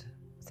sad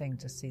thing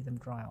to see them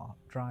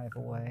drive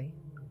away.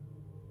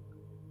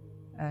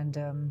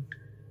 And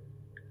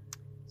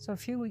so a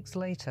few weeks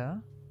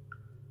later,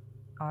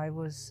 I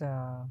was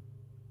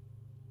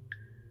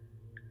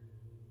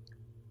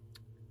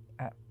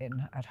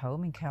at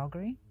home in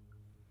Calgary,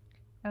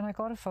 and I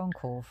got a phone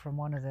call from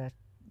one of their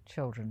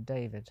children,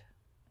 David.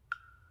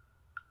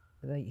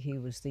 He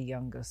was the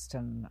youngest,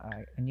 and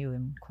I knew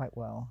him quite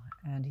well.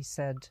 And he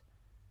said,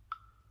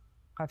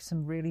 I have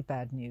some really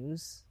bad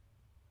news.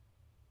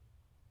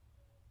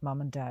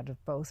 Mum and Dad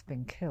have both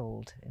been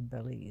killed in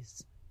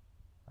Belize,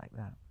 like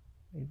that.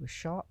 They were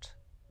shot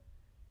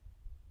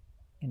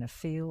in a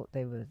field.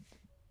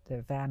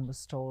 Their van was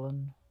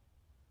stolen,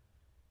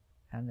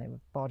 and their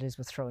bodies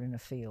were thrown in a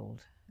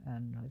field,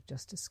 and I've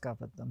just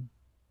discovered them.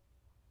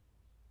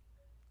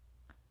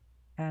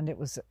 And it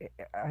was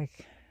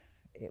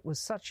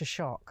such a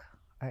shock.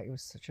 It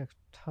was such a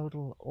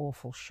total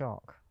awful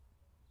shock.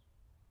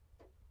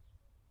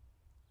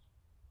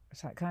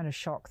 It's that kind of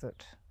shock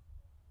that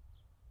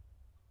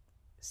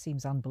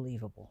seems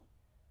unbelievable.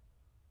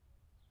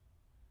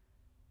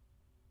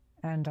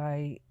 And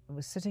I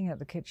was sitting at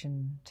the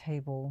kitchen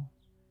table.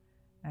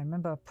 I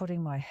remember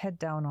putting my head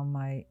down on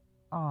my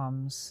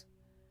arms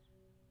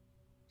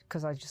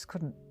because I just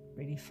couldn't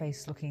really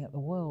face looking at the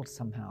world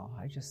somehow.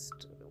 I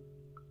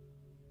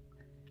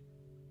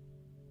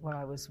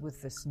was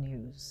with this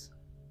news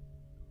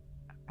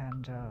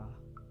and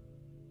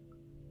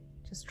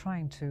just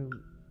trying to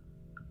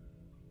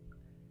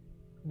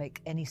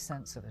make any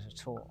sense of it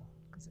at all,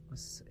 because it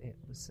was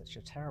such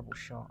a terrible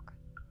shock.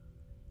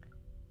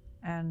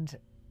 And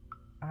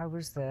I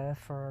was there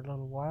for a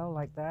little while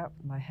like that,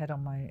 my head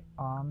on my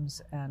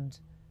arms, and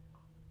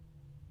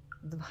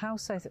the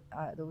house,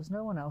 there was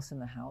no one else in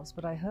the house,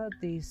 but I heard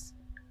these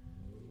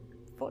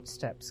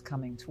footsteps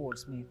coming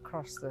towards me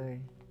across the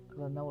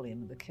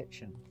linoleum of the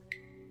kitchen.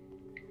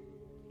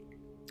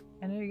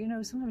 And you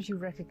know, sometimes you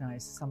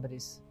recognize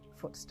somebody's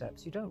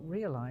footsteps. You don't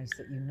realize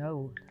that you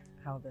know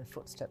how their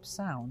footsteps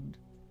sound.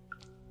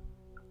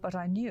 But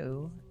I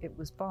knew it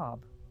was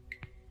Barb.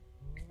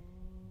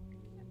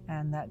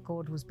 And that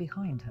gourd was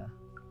behind her.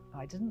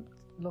 I didn't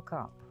look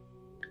up.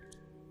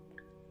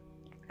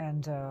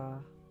 And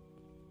the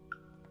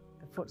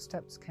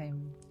footsteps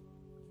came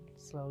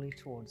slowly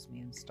towards me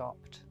and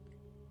stopped.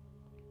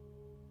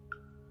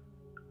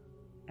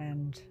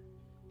 And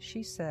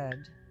she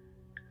said,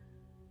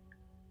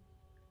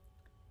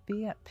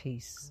 "Be at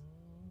peace.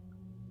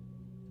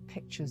 The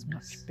picture's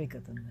much bigger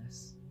than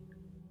this."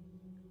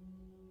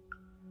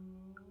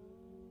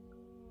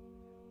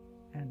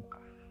 And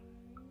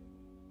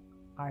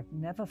I've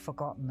never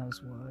forgotten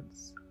those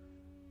words.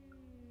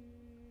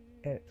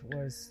 It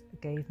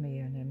gave me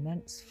an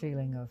immense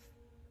feeling of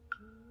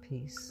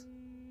peace,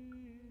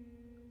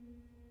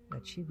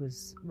 that she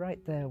was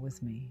right there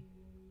with me.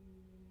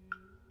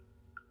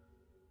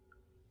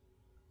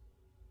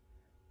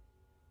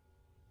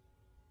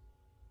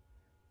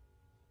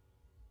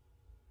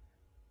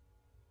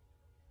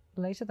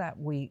 Later that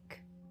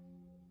week,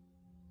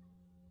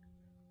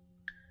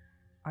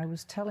 I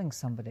was telling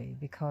somebody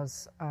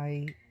because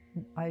I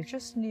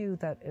just knew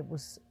that it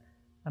was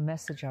a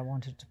message I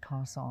wanted to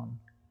pass on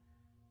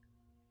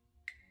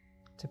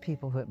to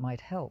people who it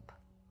might help.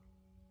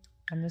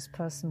 And this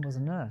person was a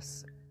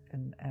nurse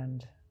and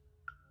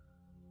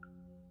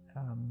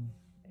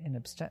in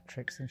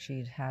obstetrics, and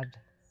there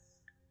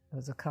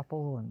was a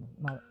couple, and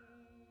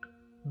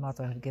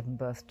mother had given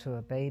birth to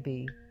a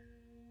baby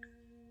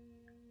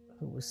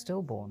who was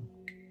stillborn.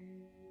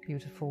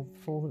 Beautiful,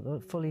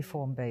 fully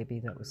formed baby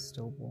that was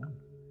stillborn.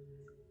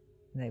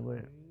 And they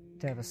were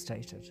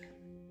devastated.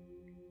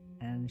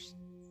 And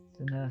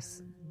the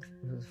nurse,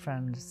 the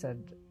friend,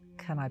 said,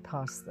 "Can I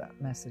pass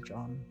that message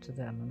on to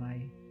them?"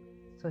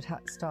 So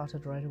it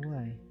started right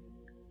away.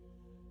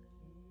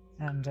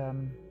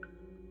 And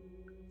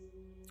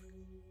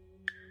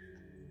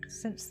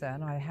since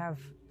then, I have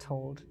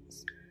told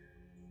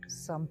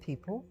some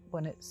people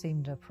when it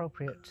seemed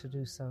appropriate to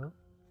do so.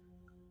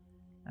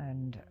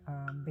 And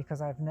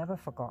because I've never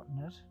forgotten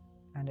it,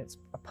 and it's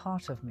a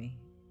part of me.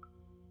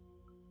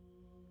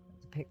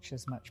 The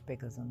picture's much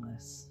bigger than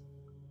this.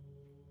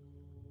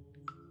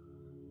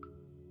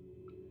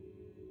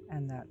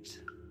 And that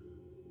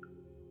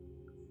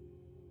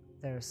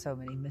there are so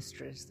many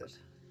mysteries that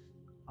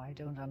I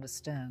don't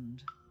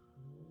understand.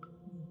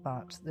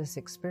 But this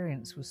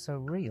experience was so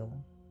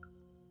real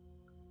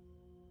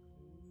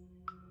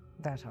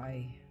that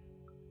I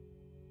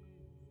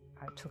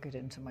took it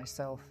into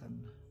myself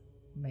and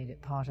made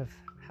it part of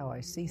how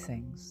I see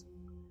things.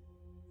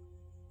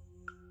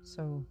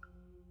 So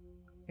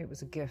it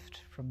was a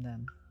gift from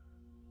them.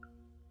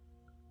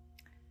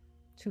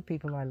 Two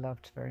people I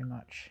loved very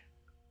much.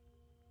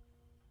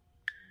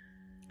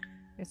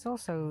 It's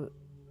also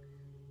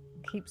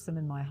keeps them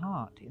in my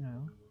heart, you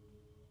know.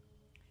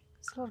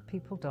 Because a lot of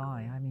people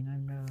die. I mean, I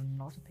know a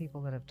lot of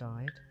people that have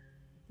died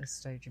at this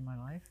stage in my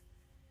life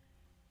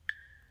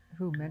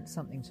who meant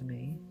something to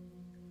me.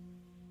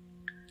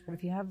 But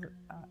if you have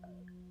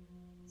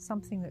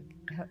something that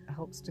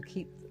helps to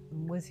keep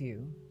them with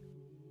you,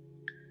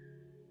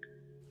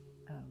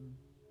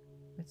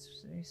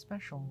 it's really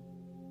special.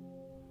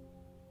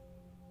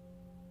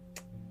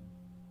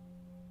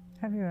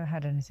 Have you ever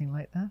had anything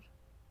like that?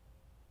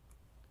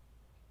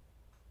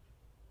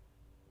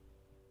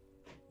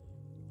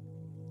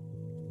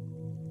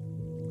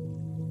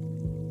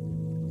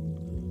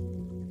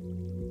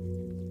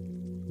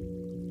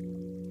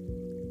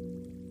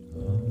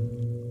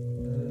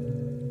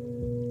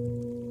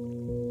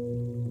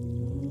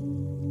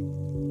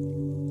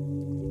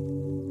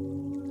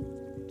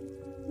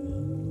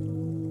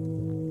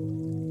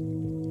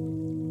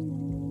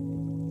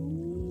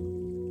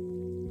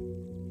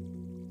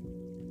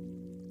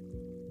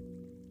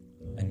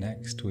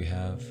 Next, we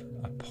have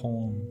a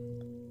poem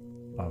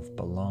of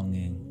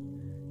belonging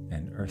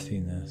and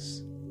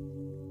earthiness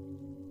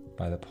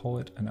by the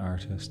poet and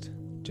artist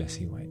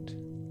Jessie White.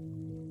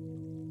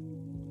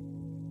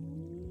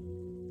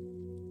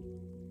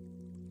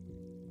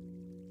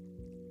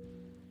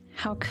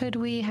 How could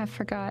we have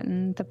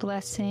forgotten the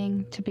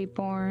blessing to be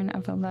born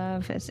of a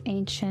love as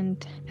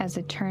ancient as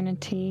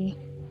eternity,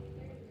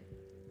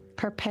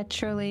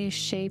 perpetually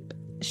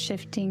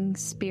shape-shifting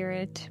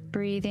spirit,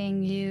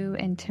 breathing you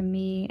into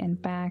me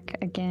and back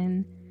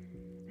again,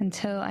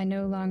 until I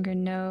no longer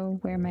know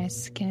where my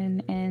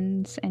skin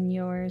ends and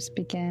yours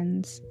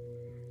begins.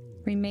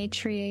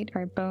 Rematriate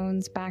our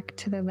bones back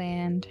to the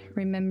land,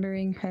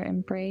 remembering her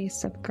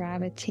embrace of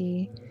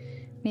gravity.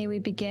 May we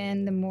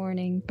begin the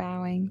morning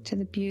bowing to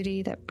the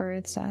beauty that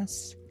births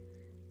us,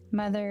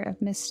 mother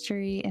of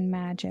mystery and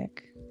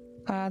magic,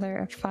 father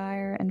of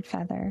fire and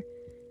feather.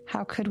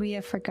 How could we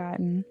have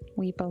forgotten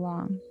we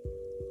belong?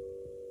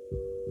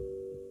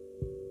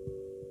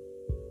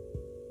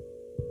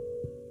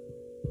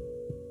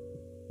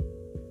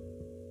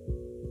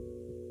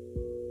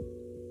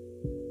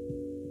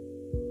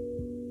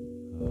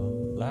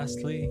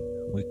 lastly,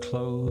 we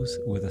close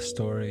with a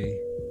story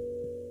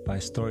by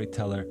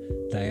storyteller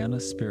Diana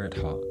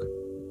Spirithawk,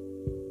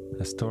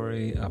 a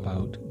story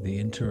about the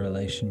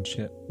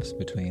interrelationships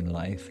between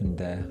life and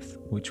death,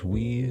 which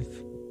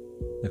weave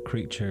the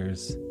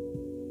creatures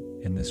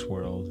in this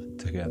world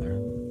together,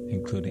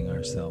 including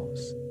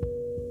ourselves.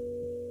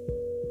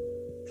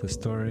 It's the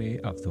story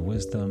of the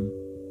wisdom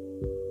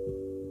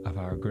of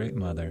our great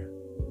mother,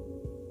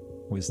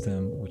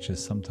 wisdom which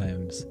is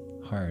sometimes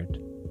hard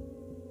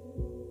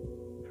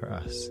for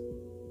us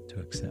to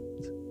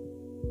accept.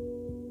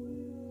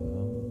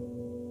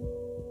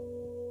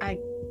 I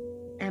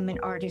am an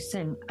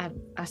artisan of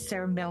a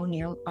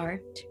ceremonial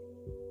art.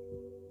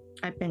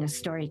 I've been a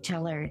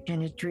storyteller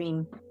and a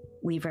dream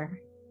weaver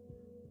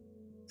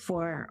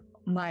for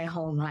my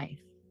whole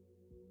life.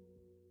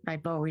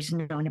 I've always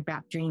known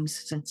about dreams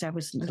since I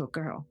was a little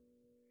girl.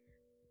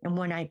 And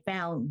when I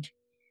found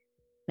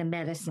the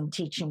medicine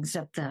teachings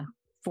of the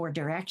Four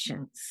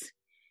Directions,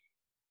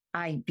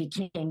 I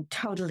became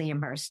totally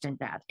immersed in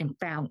that and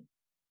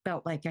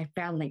felt like I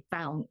finally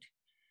found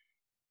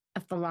a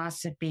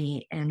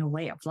philosophy and a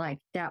way of life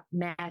that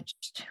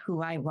matched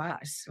who I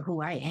was, who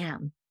I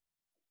am.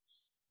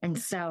 And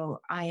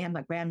so I am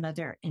a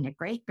grandmother and a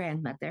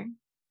great-grandmother,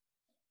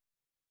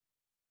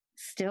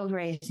 still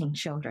raising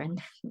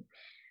children,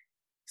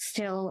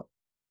 still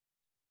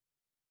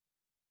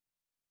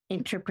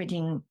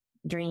interpreting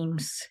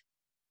dreams,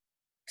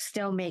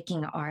 still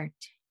making art,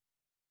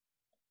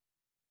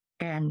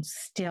 and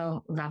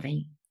still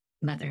loving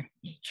Mother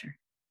Nature.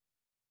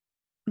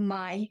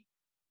 My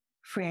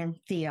friend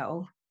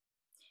Theo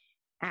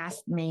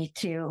asked me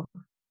to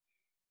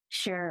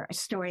share a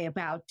story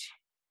about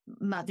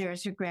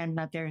mothers or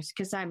grandmothers,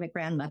 because I'm a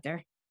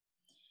grandmother.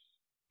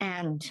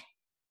 And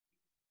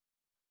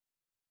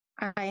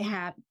I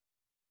have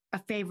a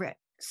favorite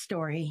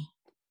story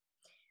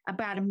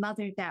about a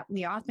mother that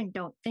we often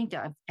don't think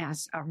of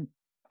as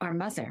our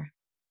mother.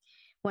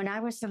 When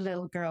I was a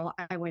little girl,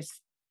 I was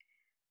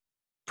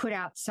put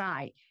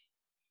outside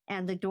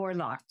and the door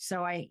locked.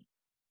 So I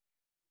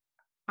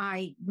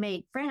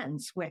made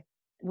friends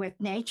with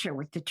nature,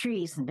 with the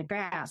trees and the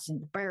grass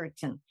and the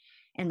birds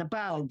and the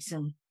bugs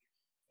and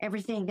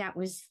everything that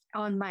was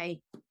on my,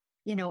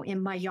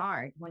 in my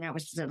yard when I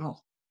was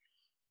little.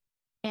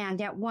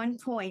 And at one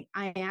point,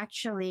 I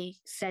actually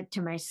said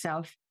to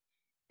myself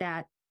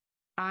that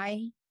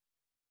I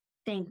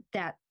think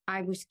that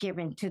I was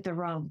given to the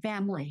wrong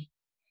family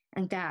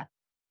and that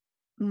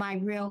my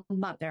real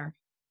mother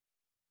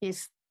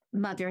is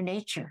Mother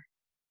Nature.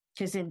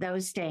 Because in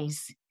those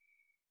days,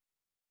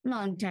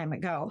 long time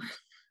ago,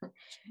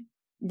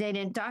 they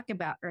didn't talk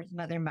about Earth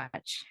Mother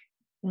much.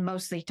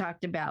 Mostly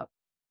talked about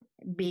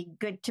being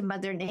good to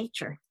Mother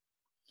Nature.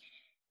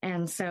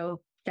 And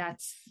so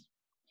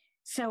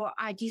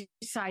I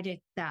decided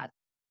that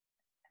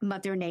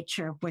Mother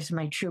Nature was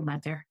my true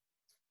mother.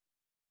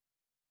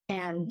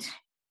 And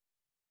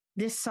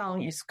this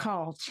song is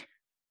called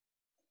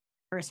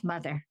Earth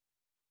Mother.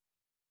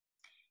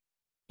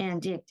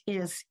 And it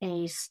is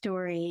a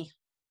story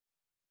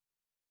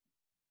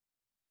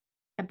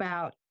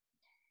about,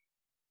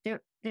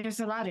 there's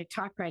a lot of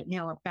talk right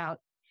now about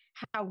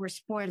how we're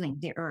spoiling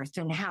the earth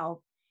and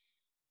how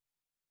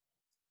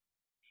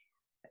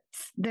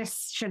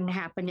this shouldn't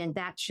happen and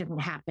that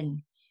shouldn't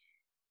happen.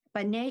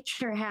 But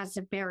nature has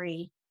a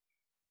pretty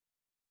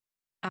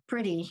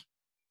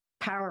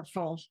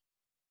powerful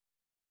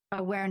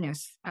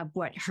awareness of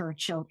what her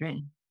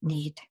children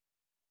need.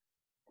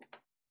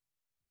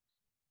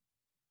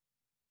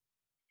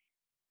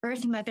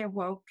 Earth Mother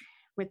woke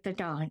with the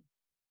dawn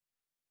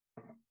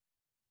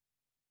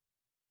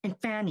and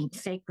fanning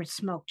sacred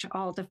smoke to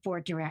all the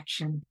four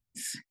directions.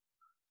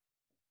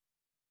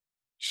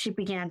 She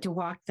began to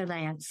walk the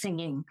land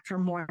singing her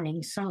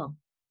morning song.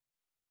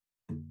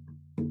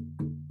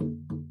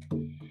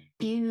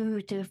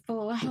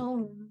 Beautiful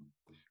home,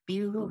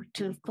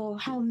 beautiful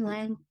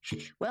homeland.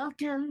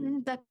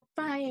 Welcome the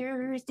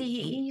fire, the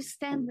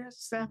east and the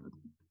sun.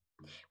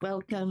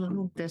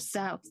 Welcome the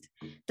south,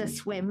 the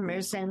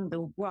swimmers and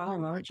the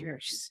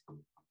warriors.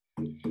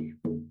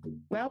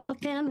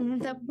 Welcome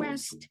the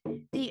west,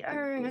 the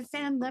earth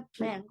and the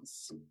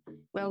plants.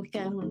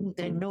 Welcome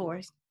the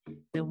north,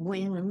 the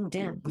wind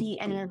and the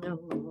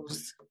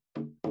animals.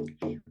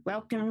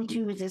 Welcome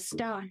to the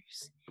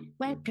stars.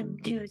 Welcome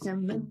to the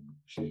moon.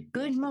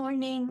 Good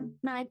morning,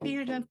 my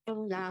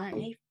beautiful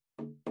life.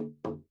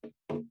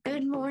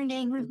 Good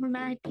morning,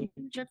 my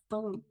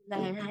beautiful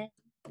life.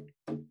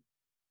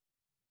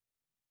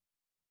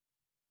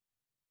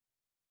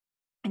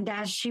 And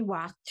as she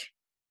walked,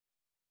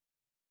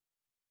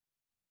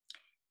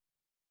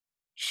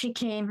 she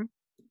came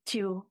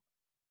to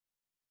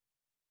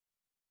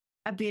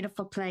a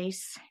beautiful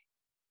place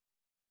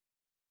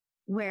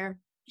where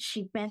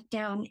she bent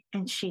down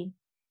and she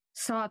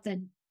saw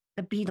the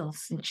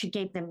beetles, and she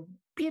gave them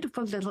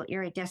beautiful little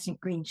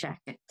iridescent green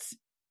jackets.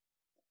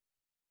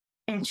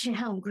 And she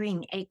hung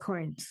green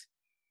acorns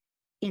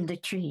in the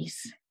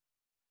trees.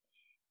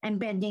 And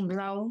bending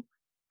low,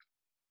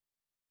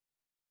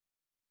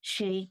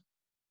 she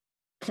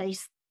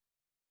placed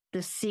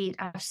the seed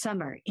of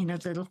summer in a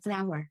little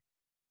flower,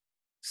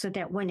 so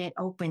that when it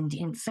opened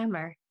in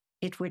summer,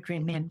 it would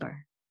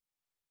remember.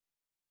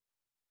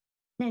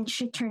 Then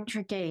she turned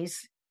her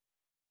gaze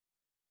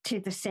to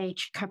the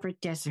sage-covered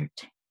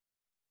desert.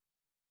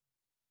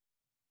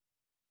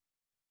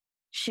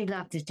 She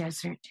loved the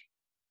desert.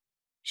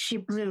 She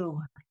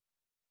blew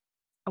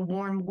a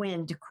warm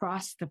wind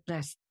across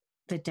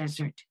the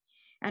desert,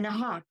 and a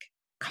hawk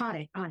caught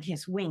it on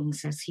his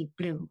wings as he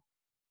flew.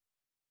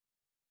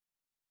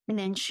 And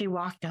then she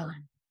walked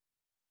on.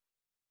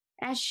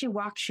 As she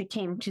walked, she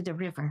came to the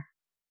river.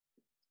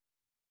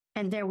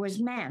 And there was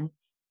man.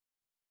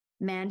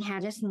 Man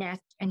had his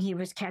net, and he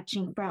was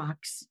catching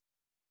frogs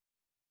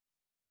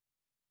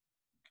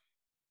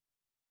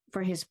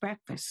for his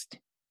breakfast.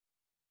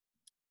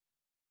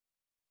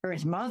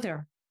 Earth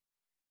Mother,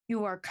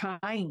 you are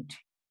kind.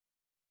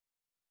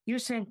 You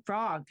sent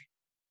frog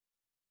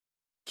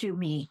to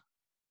me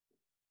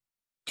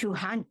to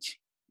hunt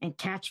and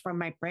catch for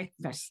my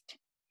breakfast.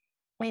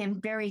 I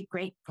am very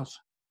grateful.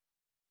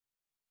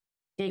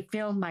 They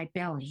fill my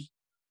belly.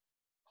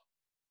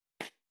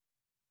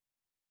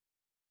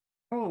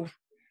 Oh,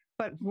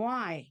 but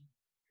why?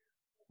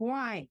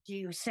 Why do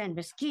you send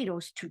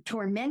mosquitoes to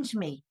torment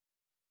me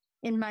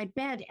in my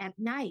bed at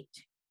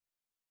night?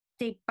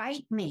 They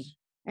bite me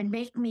and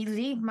make me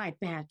leave my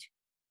bed.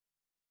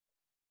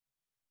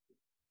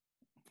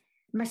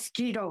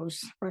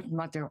 Mosquitoes, Earth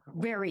Mother,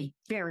 very,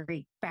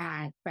 very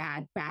bad,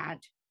 bad, bad.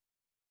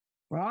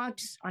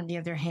 Frogs, on the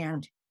other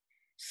hand,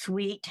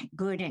 sweet,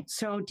 good, and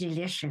so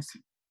delicious.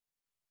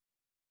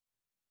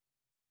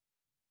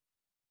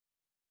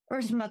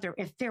 Earth Mother,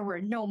 if there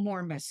were no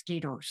more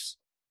mosquitoes,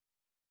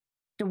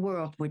 the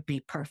world would be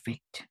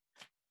perfect.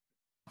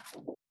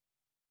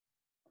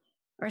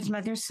 Earth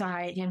Mother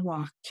sighed and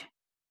walked.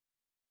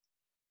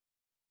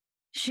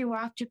 She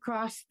walked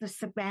across the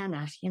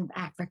savannah in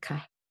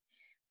Africa,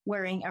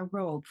 wearing a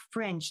robe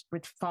fringed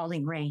with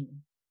falling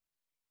rain.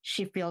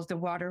 She filled the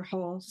water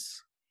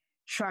holes,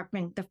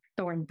 sharpened the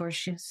thorn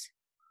bushes,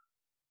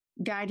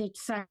 guided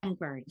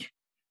sunbird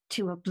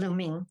to a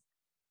blooming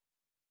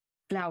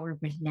flower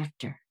with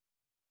nectar.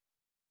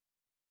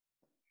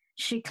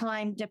 She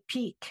climbed a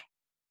peak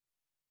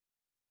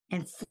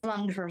and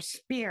flung her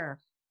spear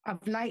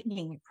of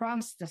lightning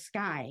across the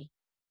sky.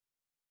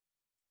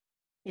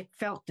 It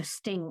felt the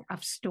sting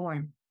of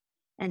storm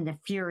and the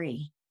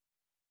fury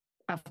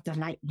of the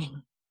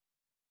lightning.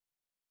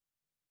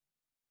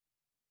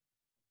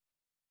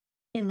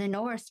 In the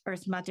north,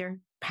 Earth Mother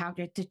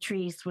powdered the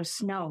trees with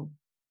snow,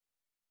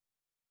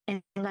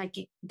 and like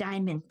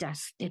diamond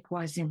dust it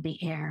was in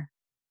the air.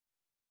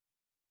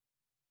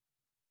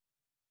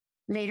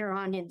 Later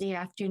on in the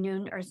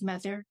afternoon, Earth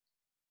Mother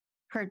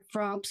heard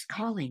frogs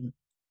calling.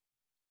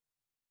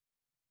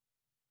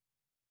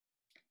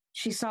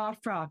 She saw a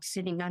frog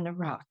sitting on a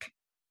rock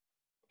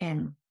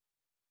and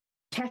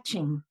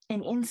catching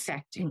an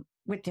insect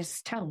with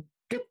his tongue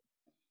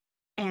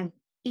and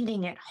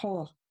eating it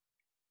whole.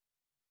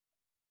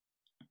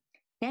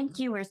 Thank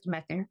you, Earth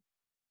Mother.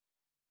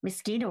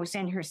 Mosquitoes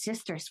and her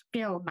sisters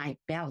fill my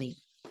belly.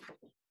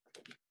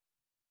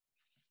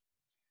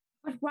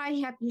 But why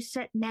have you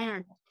sent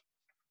man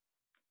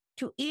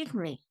to eat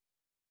me?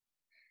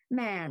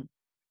 Man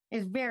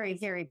is very,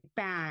 very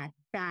bad,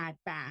 bad,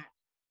 bad.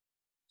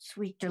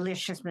 Sweet,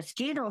 delicious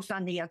mosquitoes,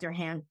 on the other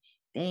hand,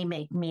 they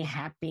make me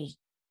happy.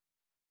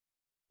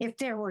 If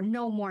there were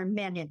no more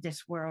men in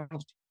this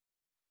world,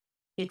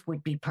 it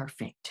would be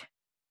perfect.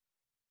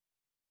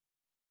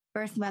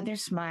 Earth Mother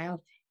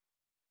smiled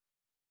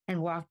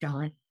and walked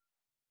on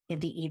in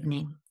the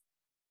evening.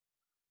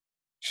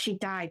 She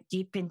dived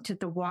deep into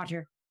the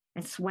water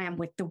and swam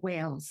with the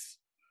whales.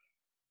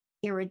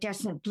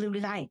 Iridescent blue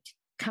light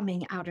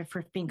coming out of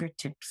her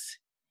fingertips.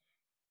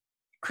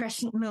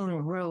 Crescent moon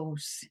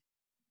rose.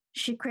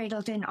 She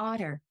cradled an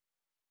otter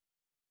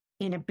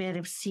in a bed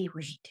of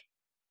seaweed.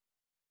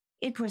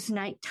 It was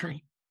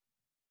nighttime.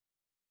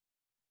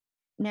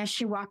 And as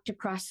she walked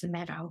across the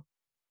meadow,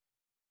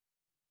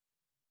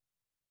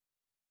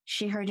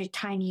 she heard a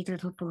tiny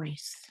little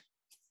voice.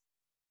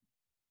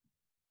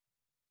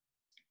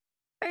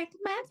 Earth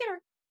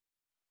Mother,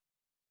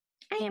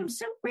 I am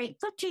so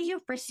grateful to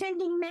you for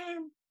sending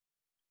man.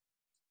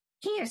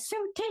 He is so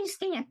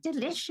tasty and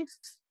delicious.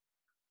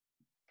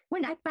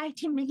 When I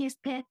bite him in his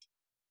bed.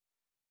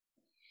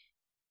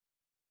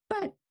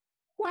 But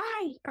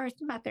why, Earth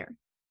Mother,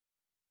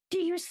 do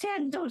you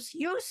send those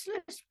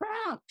useless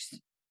frogs?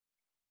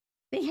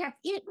 They have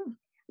eaten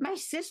my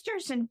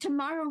sisters, and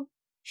tomorrow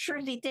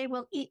surely they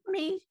will eat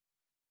me.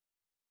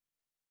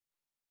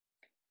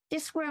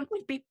 This world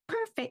would be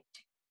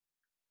perfect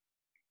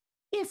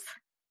if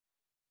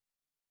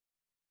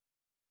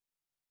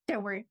there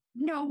were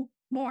no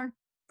more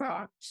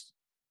frogs.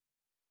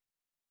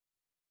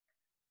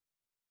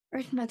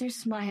 Earth Mother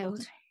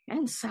smiled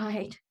and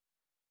sighed,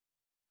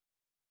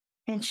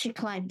 and she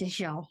climbed the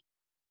hill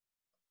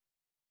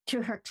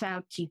to her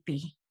cloud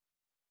teepee.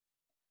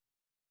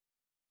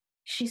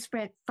 She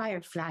spread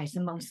fireflies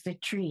amongst the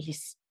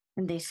trees,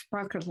 and they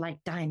sparkled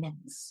like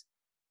diamonds.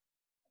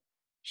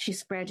 She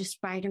spread a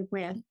spider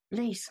web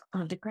lace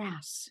on the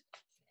grass.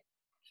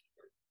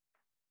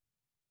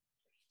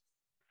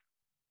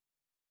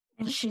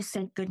 And she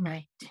said good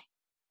night.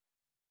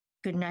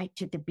 Good night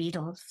to the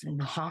beetles and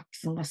the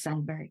hawks and the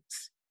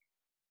sunbirds.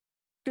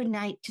 Good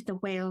night to the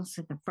whales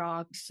and the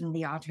frogs and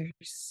the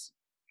otters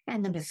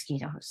and the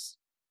mosquitoes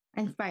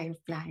and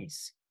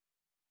fireflies.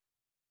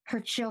 Her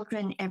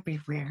children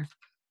everywhere.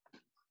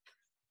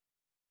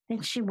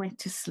 Then she went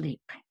to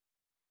sleep.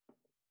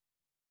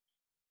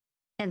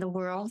 And the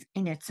world,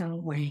 in its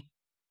own way,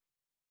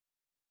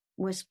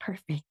 was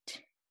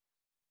perfect.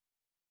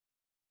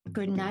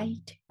 Good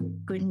night,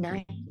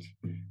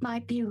 my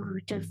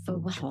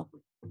beautiful home.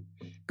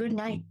 Good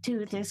night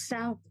to the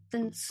south,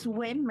 the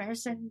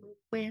swimmers and the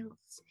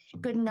whales.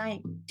 Good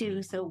night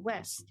to the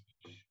west,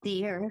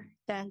 the earth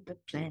and the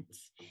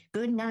plants.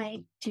 Good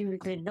night to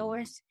the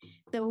north,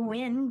 the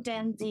wind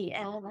and the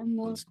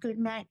animals. Good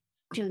night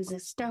to the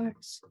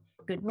stars.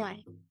 Good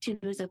night to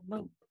the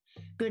moon.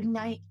 Good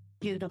night,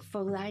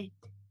 beautiful light.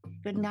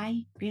 Good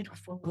night,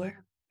 beautiful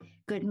world.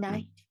 Good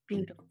night,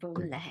 beautiful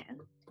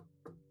land.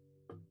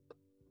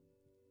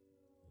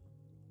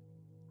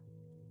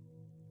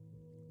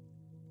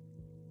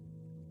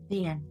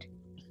 The end.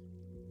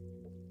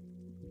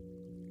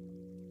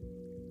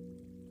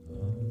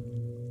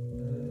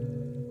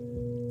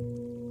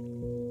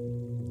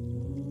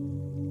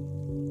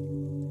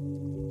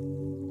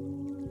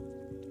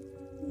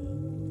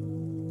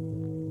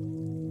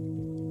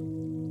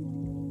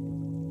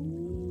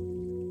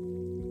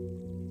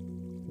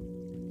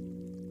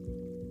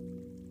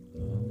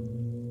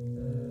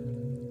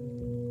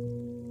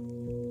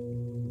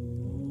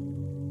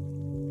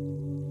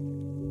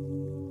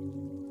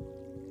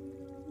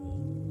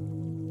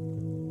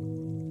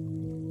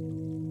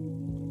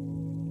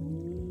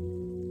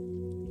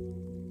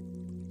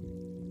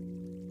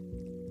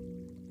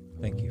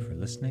 Thank you for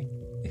listening.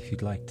 If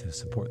you'd like to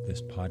support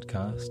this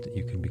podcast,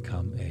 you can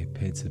become a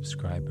paid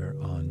subscriber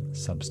on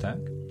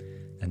Substack.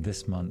 And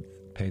this month,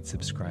 paid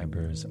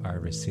subscribers are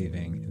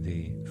receiving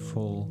the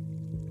full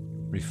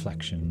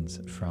reflections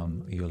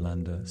from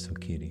Yolanda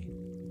Sukiri,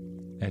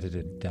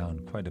 edited down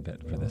quite a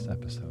bit for this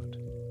episode.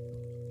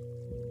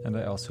 And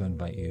I also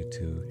invite you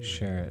to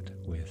share it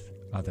with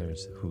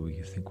others who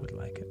you think would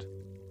like it.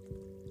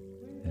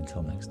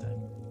 Until next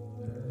time.